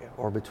 Illinois,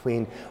 or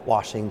between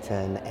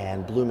Washington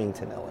and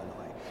Bloomington,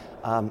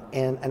 Illinois.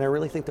 And I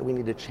really think that we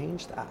need to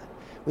change that.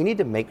 We need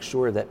to make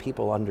sure that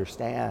people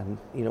understand,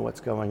 what's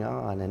going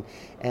on.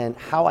 And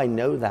how I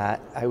know that,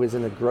 I was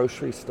in a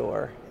grocery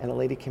store and a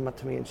lady came up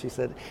to me and she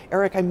said,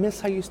 Eric, I miss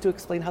how you used to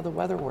explain how the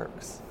weather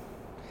works.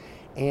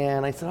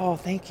 And I said, oh,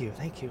 thank you.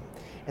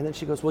 And then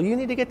she goes, well, you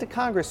need to get to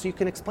Congress so you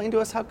can explain to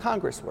us how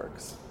Congress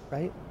works,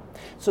 right?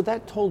 So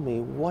that told me,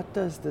 what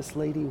does this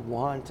lady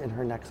want in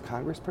her next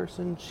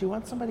congressperson? She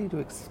wants somebody to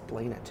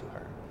explain it to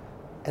her.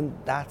 And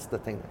that's the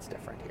thing that's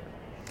different here.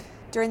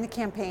 During the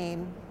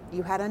campaign,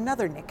 you had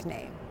another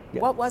nickname.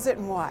 Yeah. What was it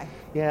and why?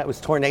 Yeah, it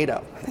was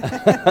Tornado.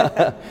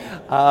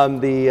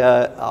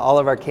 All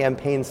of our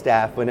campaign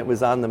staff, when it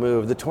was on the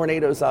move, the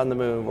tornado's on the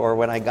move, or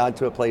when I got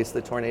to a place,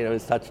 the tornado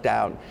is touched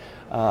down.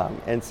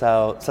 And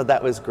so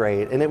that was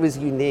great. And it was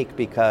unique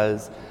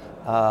because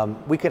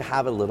we could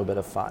have a little bit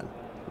of fun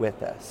with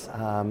this.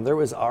 There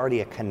was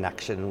already a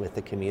connection with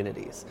the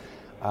communities.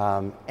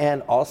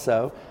 And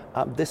also,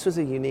 this was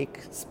a unique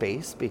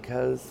space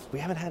because we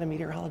haven't had a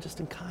meteorologist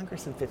in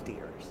Congress in 50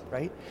 years,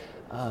 right?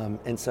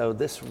 And so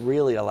this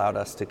really allowed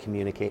us to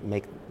communicate,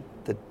 make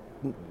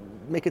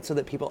it so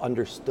that people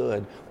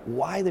understood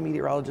why the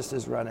meteorologist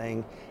is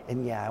running,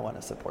 and yeah, I want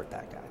to support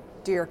that guy.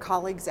 Do your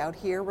colleagues out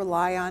here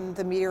rely on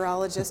the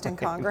meteorologist in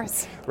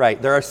Congress?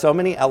 Right, there are so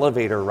many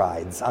elevator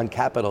rides on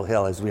Capitol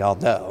Hill, as we all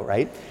know,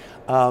 right?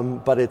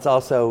 But it's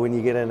also, when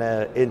you get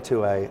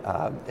into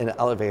an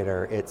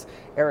elevator, it's,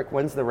 Eric,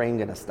 when's the rain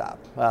gonna stop?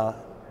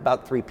 Well,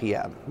 about 3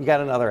 p.m. You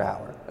got another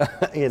hour.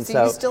 And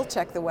so you still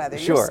check the weather.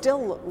 Sure. You're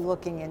still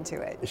looking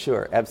into it.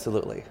 Sure,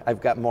 absolutely.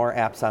 I've got more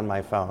apps on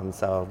my phone,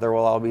 so there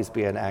will always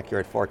be an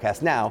accurate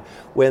forecast. Now,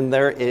 when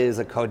there is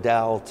a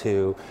Codell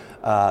to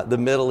the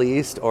Middle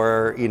East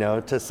or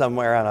to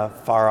somewhere on a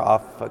far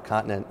off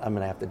continent, I'm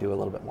gonna have to do a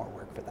little bit more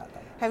work for that.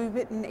 Have you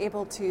been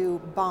able to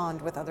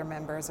bond with other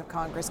members of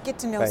Congress, get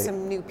to know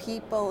some new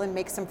people and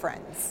make some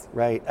friends?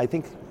 Right. I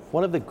think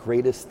one of the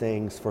greatest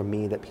things for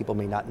me that people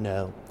may not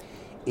know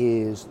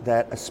is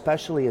that,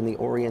 especially in the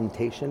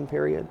orientation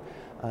period,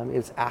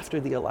 it's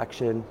after the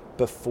election,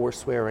 before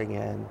swearing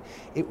in,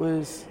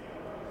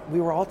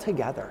 we were all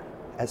together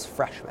as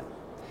freshmen.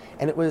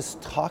 And it was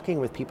talking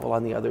with people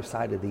on the other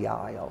side of the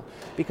aisle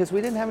because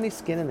we didn't have any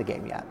skin in the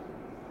game yet.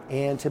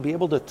 And to be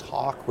able to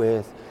talk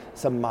with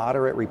some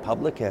moderate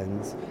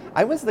Republicans,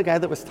 I was the guy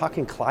that was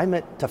talking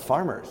climate to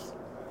farmers,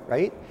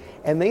 right?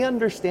 And they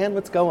understand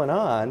what's going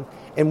on,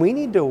 and we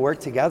need to work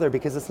together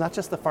because it's not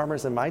just the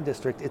farmers in my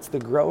district, it's the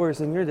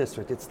growers in your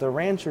district, it's the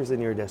ranchers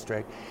in your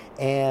district,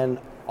 and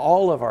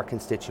all of our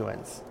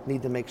constituents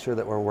need to make sure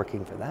that we're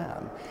working for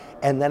them.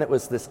 And then it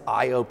was this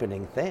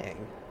eye-opening thing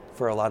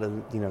for a lot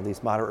of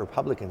these moderate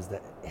Republicans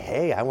that,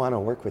 hey, I want to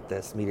work with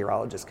this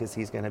meteorologist because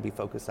he's going to be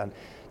focused on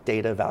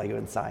data, value,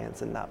 and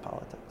science and not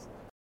politics.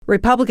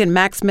 Republican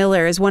Max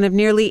Miller is one of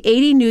nearly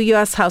 80 new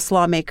U.S. House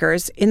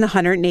lawmakers in the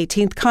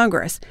 118th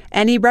Congress,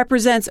 and he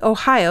represents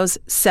Ohio's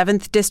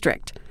 7th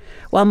District.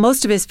 While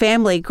most of his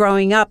family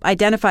growing up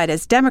identified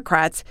as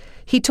Democrats,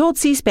 he told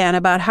C-SPAN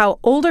about how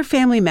older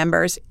family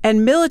members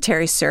and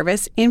military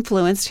service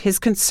influenced his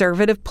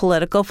conservative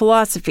political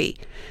philosophy,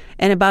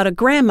 and about a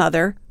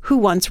grandmother who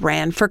once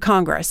ran for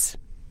Congress.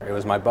 It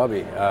was my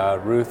bubby,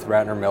 Ruth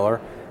Ratner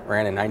Miller.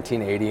 Ran in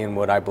 1980 in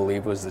what I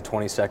believe was the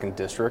 22nd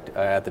district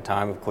at the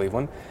time of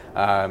Cleveland.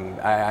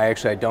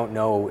 I don't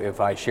know if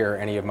I share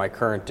any of my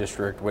current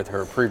district with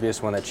her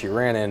previous one that she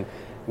ran in.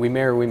 We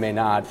may or we may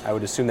not. I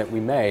would assume that we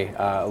may,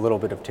 a little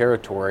bit of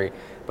territory.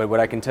 But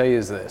what I can tell you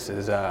is this,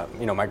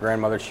 my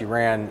grandmother, she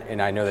ran,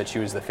 and I know that she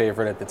was the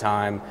favorite at the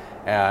time.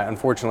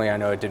 Unfortunately, I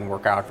know it didn't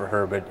work out for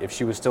her, but if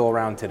she was still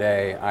around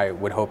today, I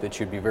would hope that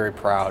she'd be very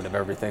proud of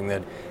everything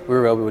that we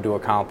were able to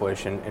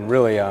accomplish. And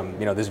really,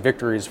 this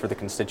victory is for the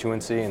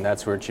constituency, and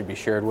that's where it should be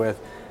shared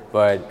with.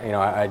 But,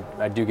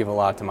 I do give a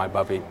lot to my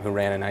bubby who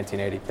ran in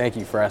 1980. Thank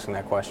you for asking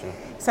that question.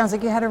 Sounds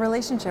like you had a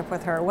relationship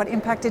with her. What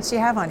impact did she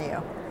have on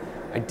you?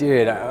 I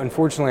did.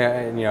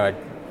 Unfortunately,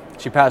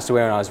 she passed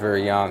away when I was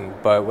very young,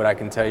 but what I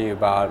can tell you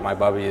about my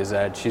bubby is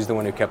that she's the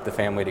one who kept the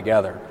family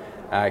together.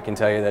 I can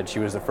tell you that she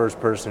was the first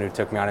person who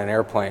took me on an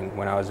airplane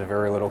when I was a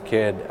very little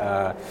kid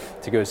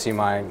to go see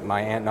my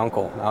aunt and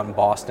uncle out in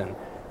Boston.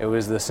 It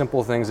was the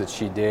simple things that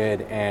she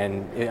did,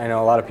 and I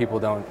know a lot of people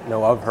don't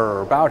know of her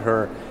or about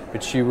her,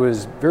 but she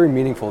was very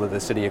meaningful to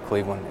the city of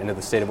Cleveland and to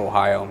the state of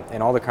Ohio,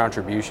 and all the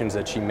contributions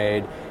that she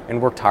made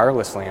and worked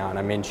tirelessly on.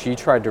 I mean, she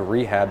tried to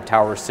rehab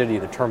Tower City,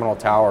 the Terminal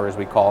Tower as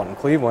we call it in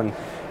Cleveland,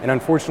 and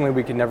unfortunately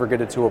we could never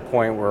get it to a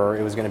point where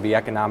it was going to be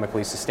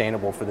economically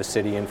sustainable for the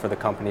city and for the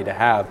company to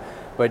have.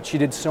 But she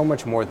did so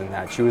much more than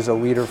that. She was a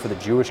leader for the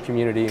Jewish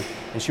community,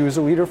 and she was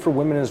a leader for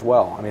women as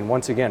well. I mean,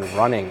 once again,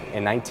 running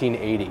in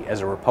 1980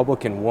 as a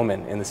Republican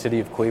woman in the city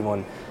of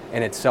Cleveland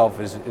in itself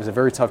is a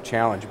very tough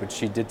challenge, but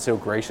she did so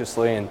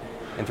graciously and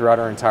throughout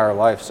her entire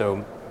life.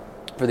 So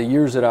for the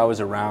years that I was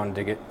around,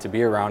 to get to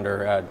be around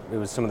her, it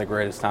was some of the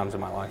greatest times of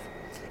my life.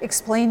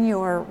 Explain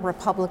your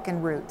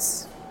Republican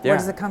roots. Yeah. Where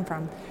does it come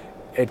from?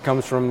 It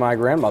comes from my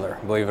grandmother,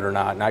 believe it or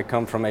not, and I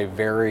come from a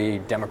very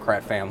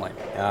Democrat family.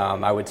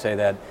 I would say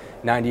that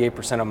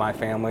 98% of my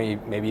family,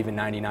 maybe even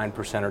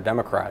 99% are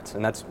Democrats,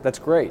 and that's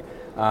great.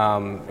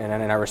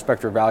 And I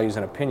respect her values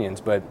and opinions,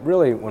 but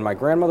really when my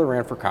grandmother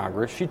ran for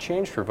Congress, she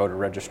changed her voter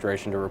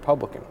registration to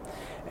Republican.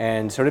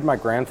 And so did my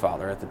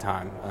grandfather at the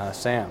time,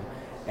 Sam.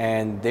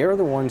 And they're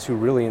the ones who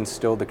really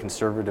instilled the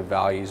conservative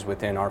values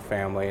within our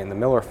family and the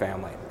Miller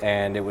family.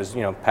 And it was,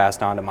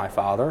 passed on to my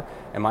father,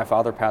 and my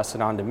father passed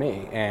it on to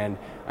me. And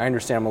I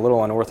understand I'm a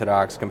little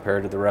unorthodox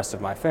compared to the rest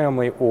of my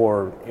family,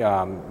 or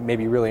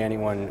maybe really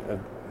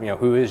anyone,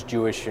 who is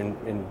Jewish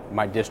in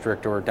my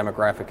district or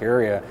demographic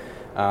area.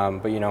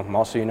 But I'm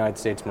also a United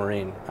States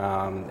Marine,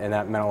 and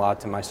that meant a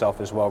lot to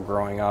myself as well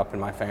growing up and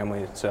my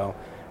family. So,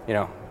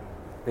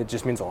 it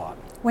just means a lot.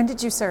 When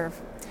did you serve?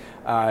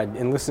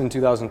 Enlisted in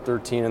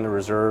 2013 in the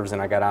reserves,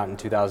 and I got out in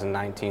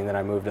 2019. Then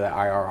I moved to the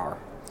IRR.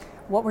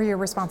 What were your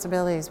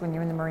responsibilities when you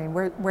were in the Marine?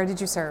 Where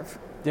did you serve?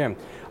 Yeah,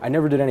 I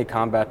never did any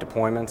combat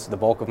deployments. The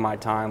bulk of my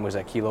time was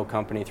at Kilo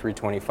Company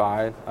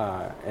 325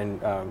 in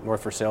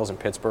North for Sales in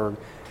Pittsburgh,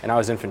 and I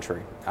was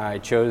infantry. I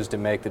chose to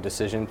make the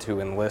decision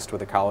to enlist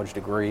with a college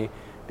degree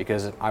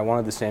because I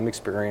wanted the same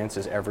experience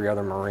as every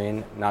other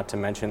Marine, not to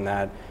mention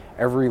that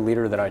every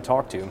leader that I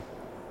talked to,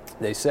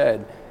 they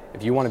said,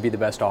 if you want to be the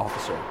best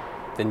officer,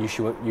 then you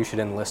should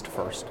enlist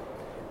first.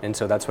 And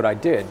so that's what I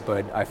did,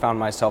 but I found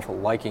myself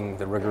liking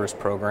the rigorous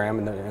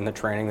program and the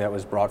training that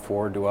was brought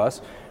forward to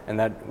us, and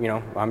that,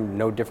 I'm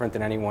no different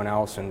than anyone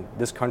else, and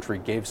this country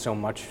gave so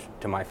much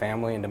to my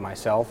family and to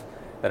myself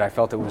that I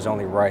felt it was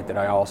only right that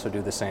I also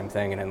do the same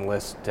thing and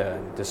enlist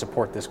to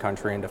support this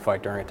country and to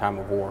fight during a time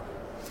of war.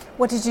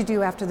 What did you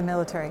do after the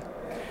military?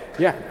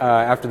 Yeah,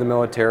 after the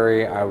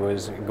military, I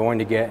was going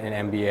to get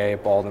an MBA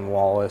at Baldwin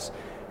Wallace,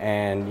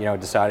 and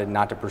decided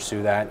not to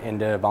pursue that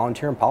into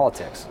volunteering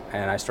politics.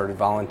 And I started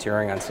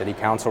volunteering on city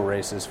council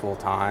races full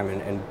time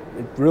and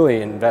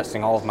really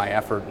investing all of my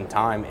effort and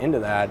time into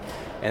that.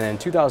 And then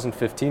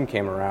 2015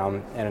 came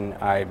around and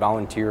I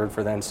volunteered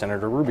for then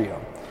Senator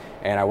Rubio.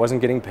 And I wasn't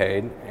getting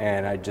paid,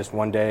 and I just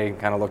one day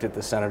kind of looked at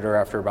the senator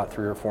after about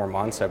 3 or 4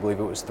 months, I believe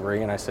it was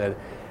 3, and I said,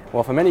 well,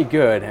 if I'm any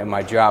good at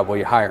my job, will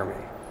you hire me?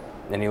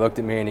 And he looked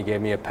at me and he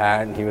gave me a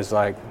pat and he was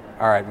like,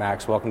 all right,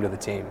 Max, welcome to the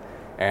team.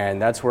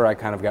 And that's where I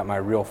kind of got my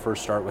real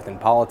first start within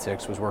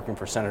politics, was working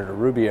for Senator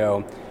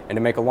Rubio. And to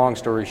make a long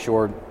story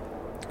short,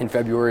 in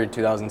February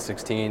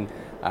 2016,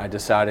 I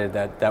decided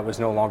that that was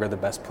no longer the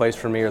best place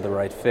for me or the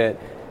right fit.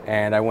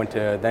 And I went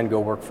to then go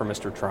work for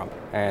Mr. Trump.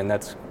 And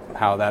that's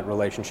how that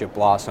relationship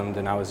blossomed.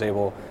 And I was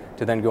able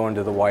to then go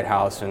into the White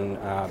House and,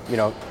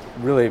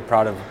 really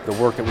proud of the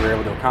work that we were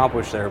able to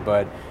accomplish there.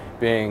 But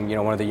being,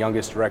 one of the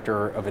youngest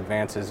director of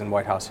advances in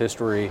White House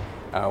history,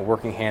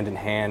 working hand in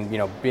hand,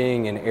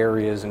 being in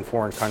areas in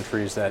foreign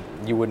countries that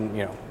you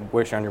wouldn't,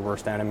 wish on your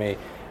worst enemy.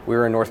 We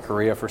were in North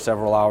Korea for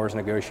several hours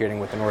negotiating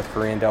with the North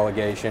Korean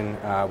delegation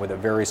with a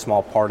very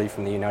small party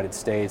from the United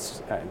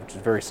States, which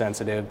is very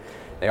sensitive.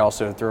 They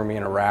also threw me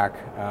in Iraq,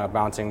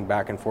 bouncing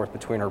back and forth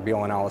between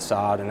Erbil and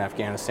al-Assad and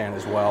Afghanistan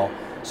as well.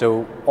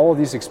 So all of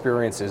these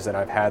experiences that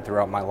I've had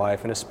throughout my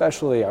life, and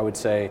especially I would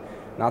say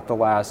not the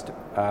last,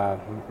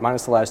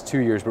 minus the last 2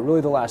 years, but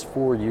really the last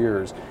 4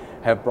 years,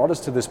 have brought us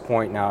to this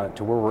point now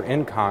to where we're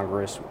in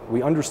Congress.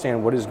 We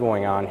understand what is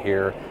going on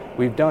here.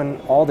 We've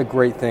done all the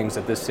great things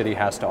that this city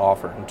has to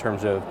offer in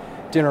terms of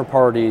dinner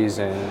parties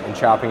and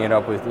chopping it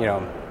up with,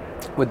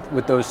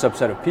 with those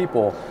subset of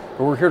people,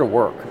 but we're here to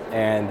work.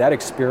 And that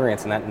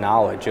experience and that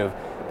knowledge of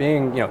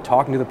being,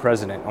 talking to the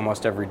president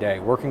almost every day,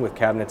 working with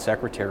cabinet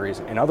secretaries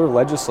and other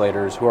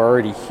legislators who are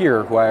already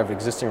here, who I have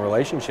existing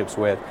relationships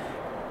with,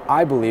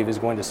 I believe is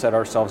going to set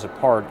ourselves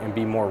apart and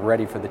be more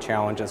ready for the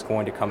challenge that's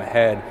going to come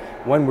ahead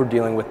when we're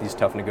dealing with these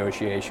tough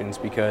negotiations,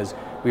 because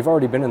we've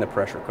already been in the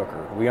pressure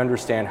cooker. We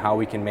understand how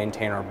we can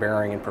maintain our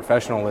bearing and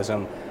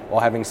professionalism while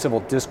having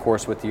civil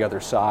discourse with the other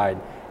side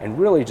and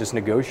really just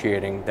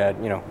negotiating that,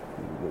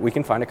 we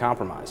can find a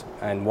compromise,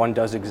 and one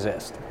does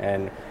exist.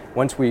 And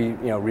once we,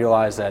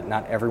 realize that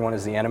not everyone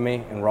is the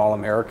enemy and we're all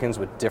Americans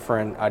with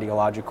different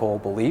ideological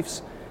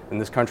beliefs, then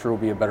this country will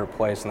be a better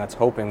place, and that's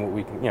hoping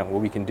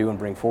what we can do and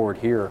bring forward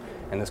here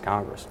in this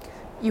Congress.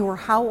 You were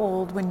how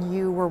old when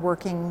you were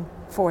working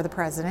for the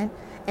president?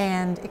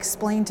 And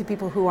explain to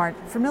people who aren't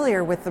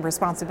familiar with the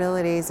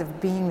responsibilities of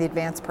being the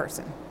advanced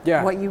person.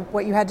 Yeah.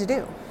 What you had to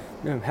do.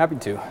 Yeah, I'm happy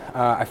to.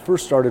 I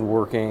first started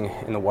working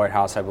in the White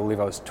House, I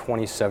believe I was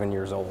 27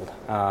 years old.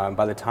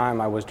 By the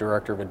time I was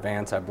director of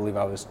advance, I believe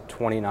I was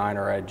 29,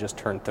 or I had just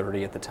turned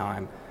 30 at the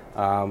time.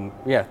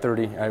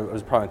 30. I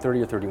was probably 30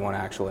 or 31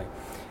 actually.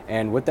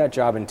 And what that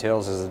job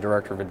entails as the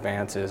Director of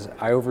Advance is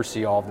I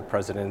oversee all of the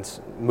President's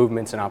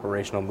movements and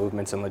operational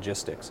movements and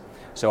logistics.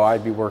 So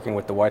I'd be working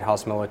with the White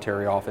House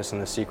Military Office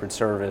and the Secret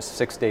Service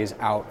 6 days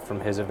out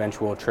from his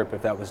eventual trip,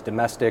 if that was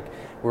domestic,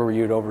 where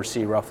you'd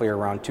oversee roughly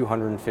around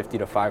 250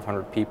 to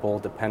 500 people,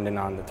 depending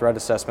on the threat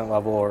assessment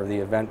level or the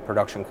event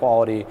production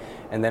quality.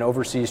 And then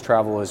overseas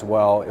travel as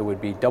well, it would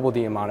be double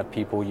the amount of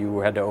people you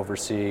had to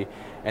oversee,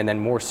 and then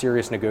more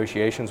serious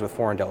negotiations with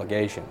foreign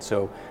delegations.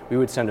 So we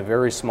would send a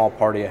very small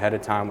party ahead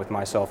of time, with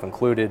myself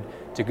included,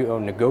 to go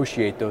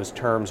negotiate those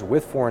terms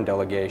with foreign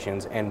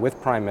delegations and with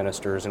prime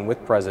ministers and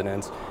with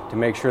presidents to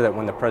make sure that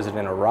when the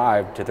president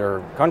arrived to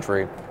their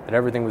country, that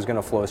everything was going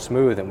to flow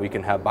smooth and we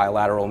can have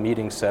bilateral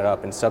meetings set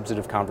up and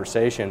substantive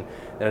conversation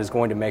that is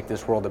going to make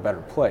this world a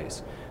better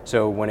place.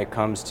 So when it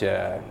comes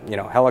to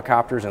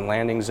helicopters and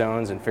landing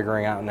zones and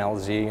figuring out an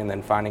LZ and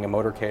then finding a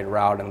motorcade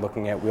route and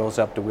looking at wheels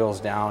up to wheels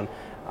down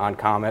on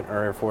Comet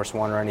or Air Force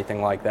One or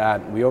anything like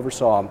that, we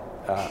oversaw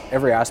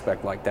every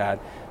aspect like that.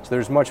 So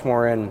there's much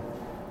more in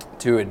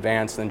to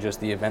Advance than just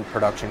the event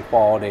production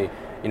quality.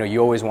 You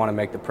always want to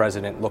make the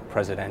president look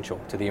presidential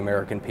to the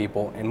American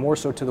people, and more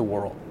so to the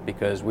world,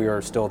 because we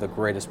are still the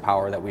greatest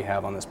power that we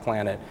have on this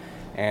planet,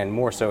 and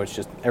more so it's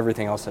just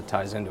everything else that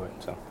ties into it.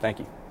 So thank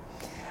you.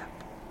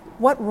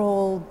 What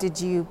role did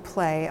you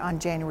play on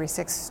January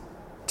 6,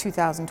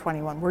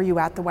 2021? Were you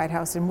at the White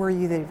House, and were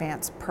you the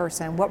Advance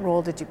person? What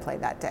role did you play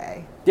that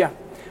day? Yeah.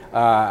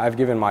 I've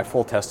given my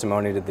full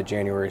testimony to the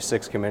January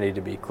 6th committee.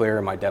 To be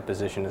clear, my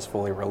deposition is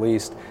fully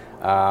released,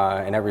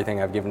 and everything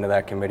I've given to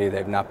that committee,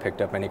 they've not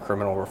picked up any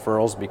criminal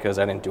referrals because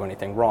I didn't do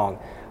anything wrong.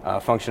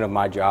 Function of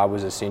my job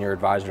was a senior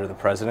advisor to the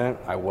president.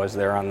 I was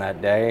there on that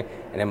day,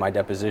 and in my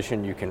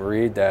deposition you can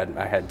read that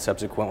I had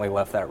subsequently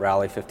left that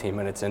rally 15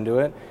 minutes into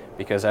it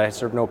because I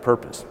served no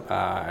purpose.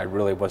 I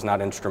really was not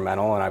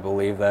instrumental, and I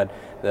believe that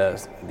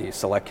the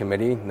select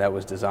committee that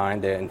was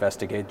designed to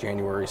investigate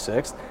January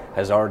 6th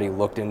has already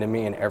looked into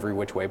me in every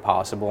which way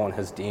possible and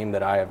has deemed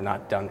that I have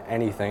not done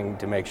anything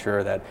to make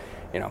sure that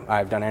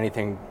I've done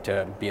anything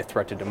to be a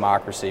threat to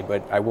democracy.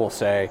 But I will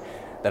say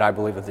that I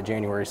believe that the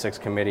January 6th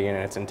committee in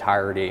its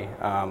entirety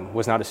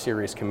was not a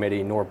serious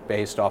committee nor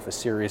based off a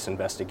serious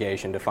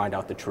investigation to find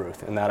out the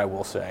truth, and that I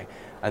will say.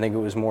 I think it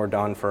was more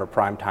done for a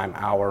primetime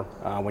hour.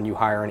 When you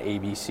hire an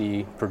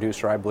ABC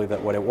producer, I believe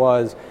that what it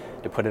was,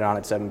 to put it on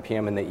at 7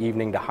 p.m. in the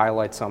evening to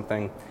highlight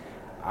something,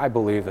 I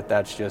believe that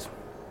that's just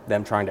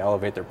them trying to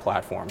elevate their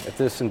platform. If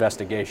this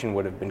investigation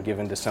would have been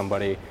given to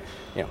somebody,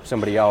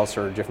 somebody else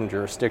or a different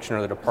jurisdiction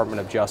or the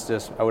Department of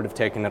Justice, I would have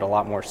taken it a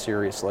lot more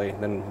seriously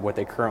than what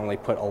they currently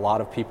put a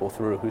lot of people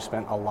through who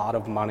spent a lot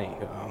of money,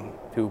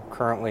 who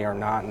currently are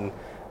not in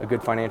a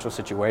good financial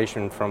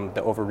situation from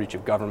the overreach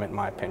of government, in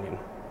my opinion.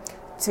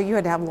 So you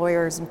had to have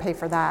lawyers and pay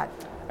for that?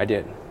 I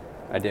did.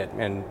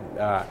 And,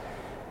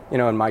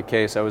 in my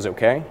case, I was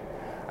okay.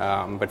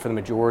 But for the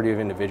majority of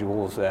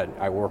individuals that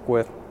I work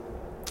with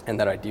and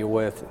that I deal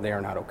with, they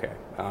are not okay.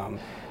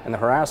 And the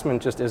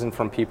harassment just isn't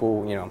from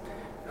people,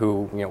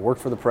 who work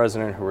for the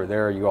president, who are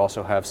there. You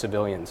also have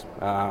civilians,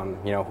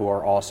 who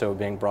are also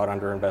being brought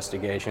under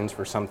investigations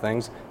for some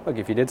things. Look,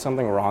 if you did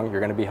something wrong,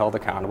 you're going to be held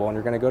accountable and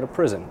you're going to go to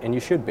prison, and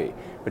you should be.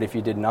 But if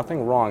you did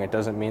nothing wrong, it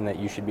doesn't mean that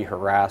you should be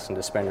harassed and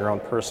to spend your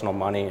own personal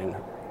money and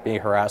being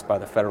harassed by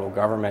the federal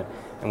government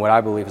and what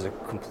I believe is a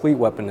complete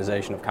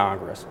weaponization of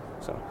Congress.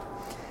 So.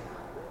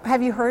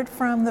 Have you heard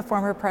from the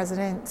former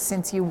president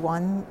since you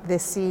won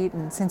this seat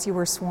and since you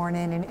were sworn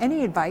in, and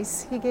any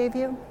advice he gave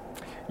you?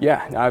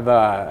 Yeah,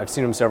 I've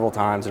seen him several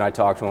times, and I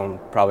talk to him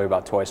probably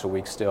about twice a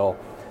week still.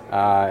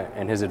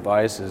 And his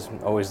advice is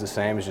always the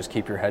same: is just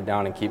keep your head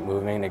down and keep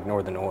moving, and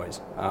ignore the noise.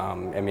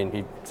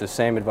 It's the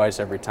same advice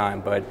every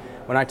time. But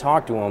when I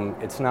talk to him,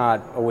 it's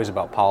not always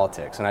about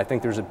politics, and I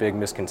think there's a big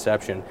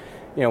misconception.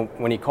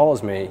 When he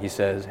calls me, he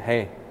says,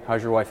 "Hey,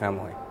 how's your wife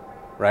Emily?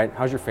 Right?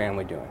 How's your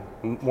family doing?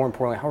 More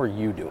importantly, how are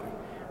you doing?"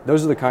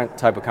 Those are the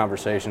type of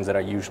conversations that I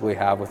usually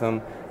have with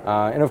him.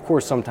 And of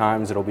course,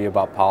 sometimes it'll be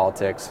about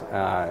politics,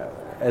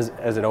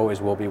 as it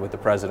always will be with the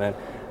president.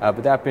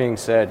 But that being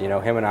said,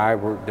 him and I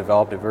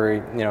developed a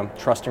very,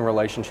 trusting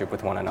relationship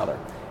with one another.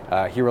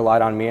 He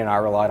relied on me and I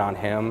relied on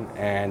him.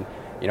 And,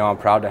 I'm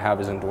proud to have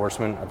his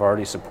endorsement. I've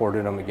already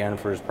supported him again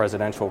for his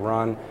presidential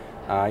run.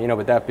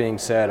 But that being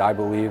said, I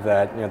believe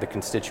that the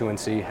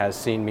constituency has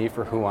seen me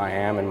for who I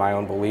am and my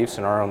own beliefs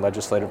and our own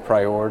legislative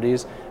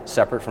priorities,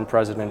 separate from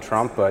President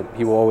Trump, but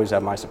he will always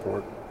have my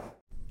support.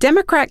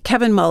 Democrat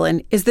Kevin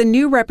Mullen is the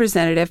new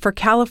representative for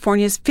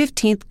California's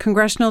 15th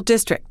Congressional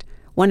District,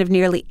 one of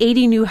nearly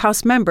 80 new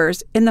House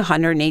members in the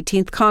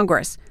 118th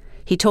Congress.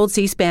 He told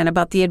C-SPAN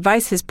about the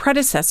advice his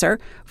predecessor,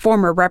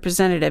 former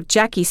Representative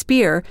Jackie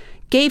Speier,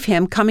 gave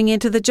him coming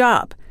into the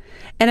job,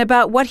 and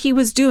about what he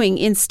was doing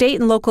in state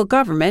and local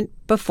government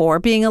before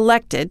being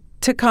elected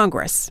to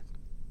Congress.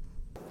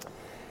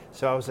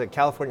 So I was a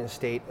California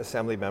State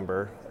Assembly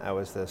member. I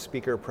was the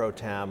Speaker Pro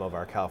Tem of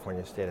our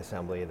California State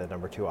Assembly, the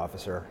number 2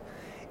 officer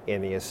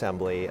in the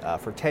Assembly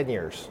for 10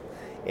 years.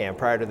 And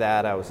prior to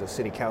that, I was a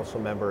City Council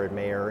member and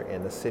mayor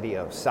in the city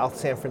of South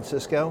San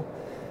Francisco.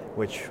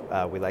 which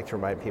we like to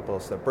remind people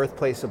is the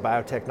birthplace of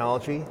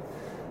biotechnology.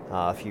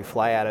 If you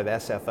fly out of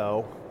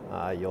SFO,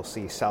 you'll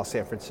see South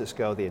San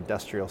Francisco, the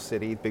industrial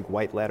city, big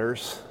white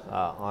letters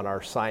on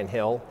our sign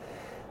hill.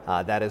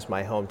 That is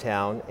my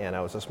hometown, and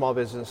I was a small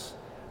business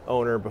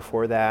owner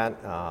before that.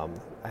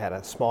 I had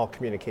a small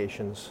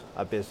communications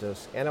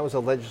business, and I was a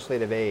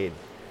legislative aide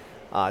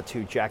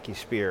to Jackie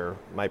Speier,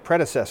 my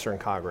predecessor in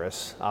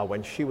Congress,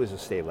 when she was a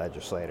state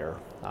legislator.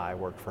 I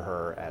worked for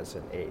her as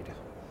an aide.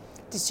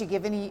 Did she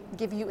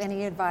give you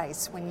any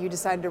advice when you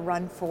decided to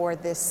run for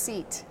this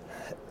seat?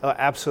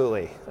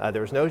 Absolutely.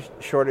 There was no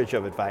shortage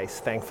of advice,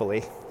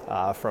 thankfully,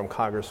 from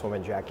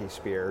Congresswoman Jackie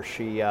Speier.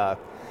 She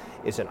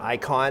is an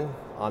icon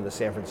on the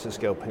San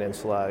Francisco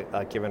Peninsula,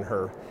 given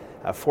her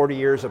 40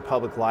 years of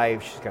public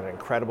life. She's got an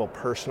incredible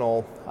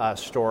personal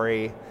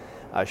story.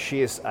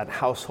 She is a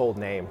household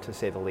name, to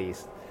say the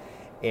least.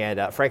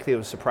 And frankly, it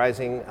was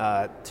surprising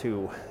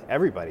to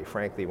everybody,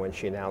 frankly, when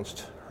she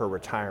announced her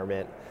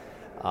retirement.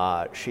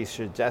 She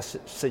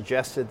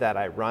suggested that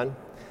I run.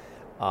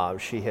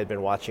 She had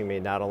been watching me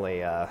not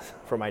only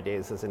for my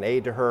days as an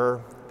aide to her,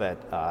 but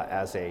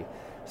as a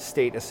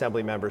state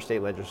assembly member,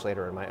 state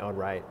legislator in my own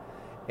right.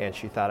 And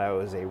she thought I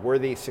was a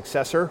worthy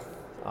successor.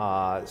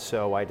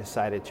 So I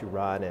decided to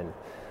run, and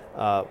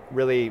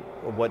really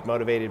what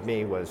motivated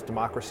me was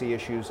democracy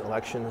issues,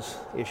 elections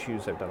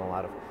issues. I've done a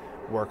lot of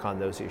work on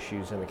those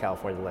issues in the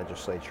California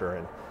legislature,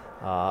 and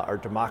our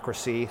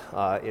democracy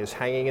is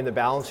hanging in the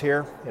balance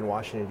here in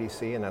Washington,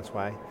 D.C., and that's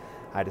why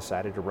I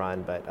decided to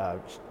run. But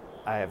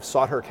I have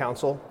sought her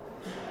counsel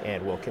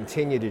and will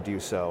continue to do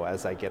so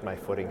as I get my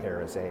footing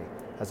here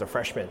as a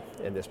freshman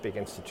in this big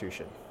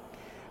institution.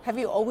 Have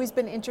you always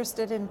been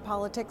interested in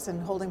politics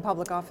and holding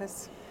public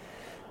office?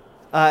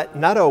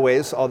 Not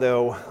always,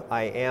 although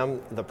I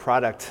am the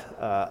product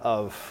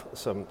of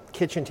some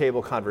kitchen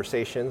table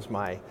conversations.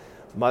 My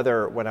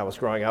mother, when I was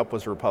growing up,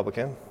 was a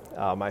Republican.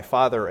 My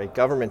father, a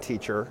government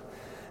teacher,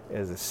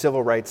 is a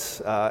civil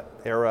rights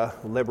era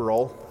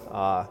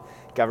liberal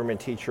government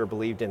teacher,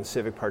 believed in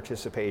civic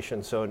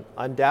participation. So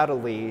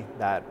undoubtedly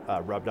that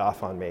rubbed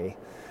off on me,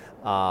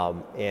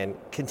 and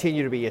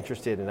continue to be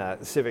interested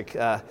in civic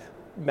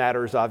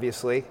matters,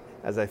 obviously,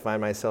 as I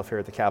find myself here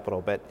at the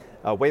Capitol. But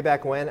way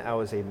back when, I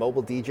was a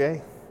mobile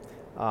DJ.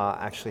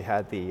 Actually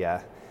had the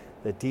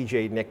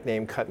DJ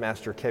nickname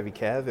Cutmaster Kevy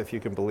Kev, if you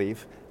can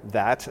believe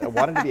that. I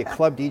wanted to be a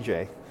club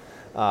DJ,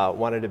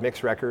 wanted to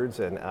mix records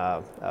and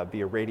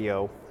be a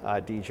radio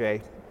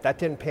DJ. That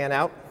didn't pan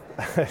out,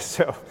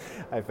 so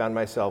I found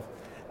myself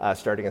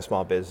starting a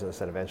small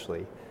business and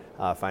eventually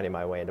finding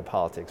my way into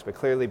politics. But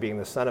clearly, being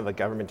the son of a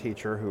government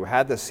teacher who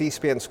had the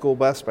C-SPAN school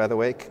bus, by the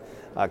way,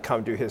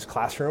 come to his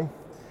classroom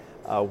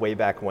way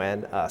back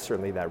when,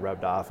 certainly that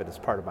rubbed off, and it's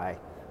part of my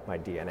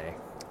DNA.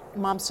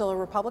 Mom's still a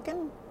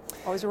Republican?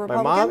 Always a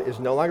Republican? My mom is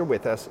no longer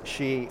with us.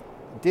 She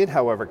did,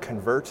 however,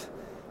 convert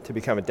to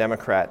become a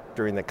Democrat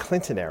during the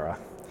Clinton era.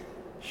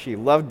 She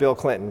loved Bill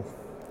Clinton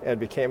and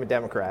became a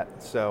Democrat.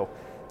 So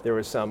there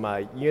was some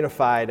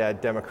unified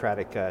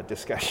Democratic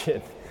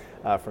discussion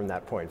from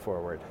that point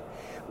forward.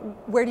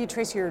 Where do you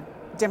trace your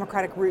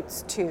Democratic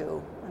roots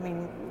to? I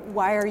mean,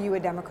 why are you a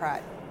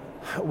Democrat?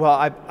 Well,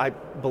 I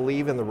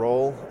believe in the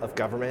role of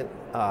government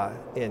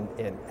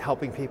in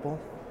helping people.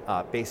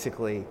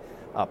 Basically,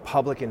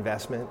 public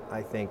investment,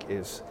 I think,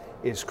 is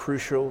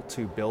crucial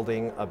to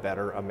building a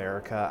better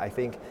America. I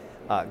think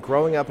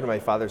growing up in my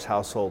father's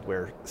household,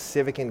 where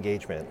civic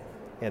engagement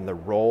and the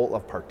role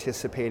of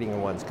participating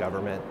in one's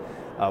government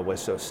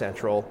was so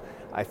central,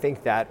 I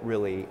think that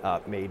really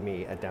made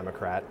me a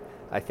Democrat.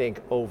 I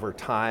think over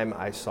time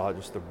I saw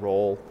just the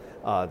role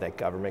that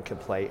government can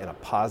play in a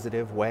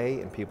positive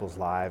way in people's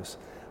lives,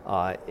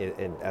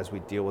 and as we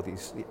deal with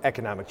these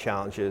economic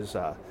challenges,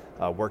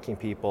 working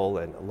people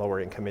and lower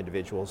income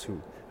individuals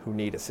who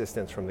need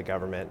assistance from the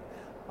government.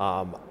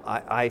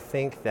 I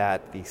think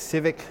that the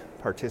civic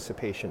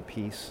participation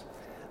piece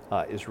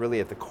is really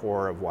at the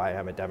core of why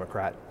I'm a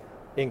Democrat.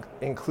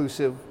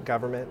 Inclusive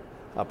government,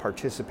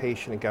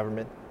 participation in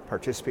government,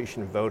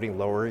 participation in voting,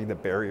 lowering the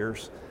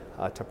barriers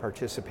to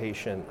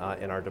participation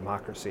in our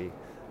democracy.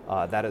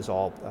 That is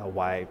all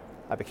why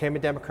I became a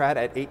Democrat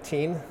at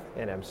 18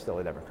 and am still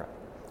a Democrat.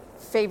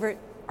 Favorite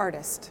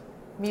artist,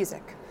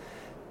 music?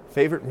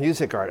 Favorite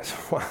music artist?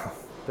 Wow,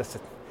 that's a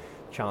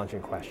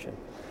challenging question.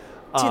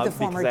 To the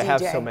former because DJ. I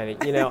have so many.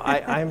 You know,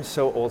 I'm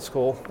so old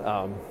school.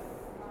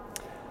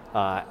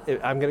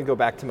 I'm going to go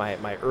back to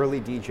my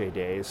early DJ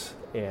days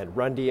and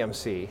Run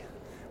DMC,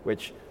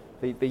 which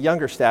the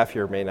younger staff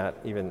here may not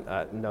even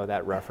know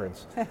that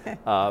reference.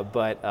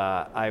 But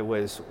I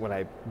was, when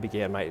I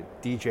began my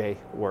DJ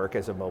work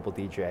as a mobile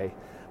DJ,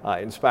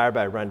 inspired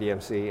by Run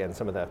DMC and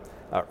some of the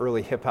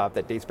early hip hop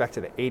that dates back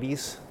to the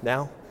 80s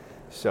now.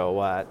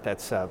 So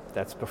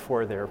that's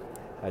before their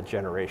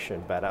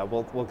generation, but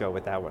we'll go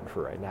with that one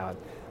for right now.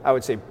 I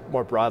would say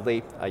more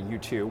broadly,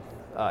 U2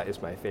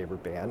 is my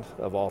favorite band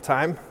of all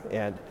time,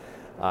 and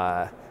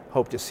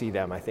hope to see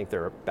them. I think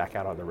they're back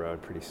out on the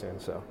road pretty soon,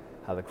 so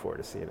I look forward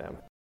to seeing them.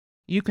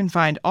 You can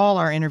find all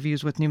our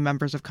interviews with new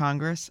members of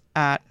Congress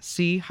at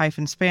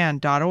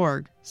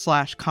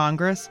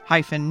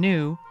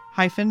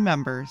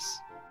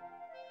c-span.org/Congress-new-members.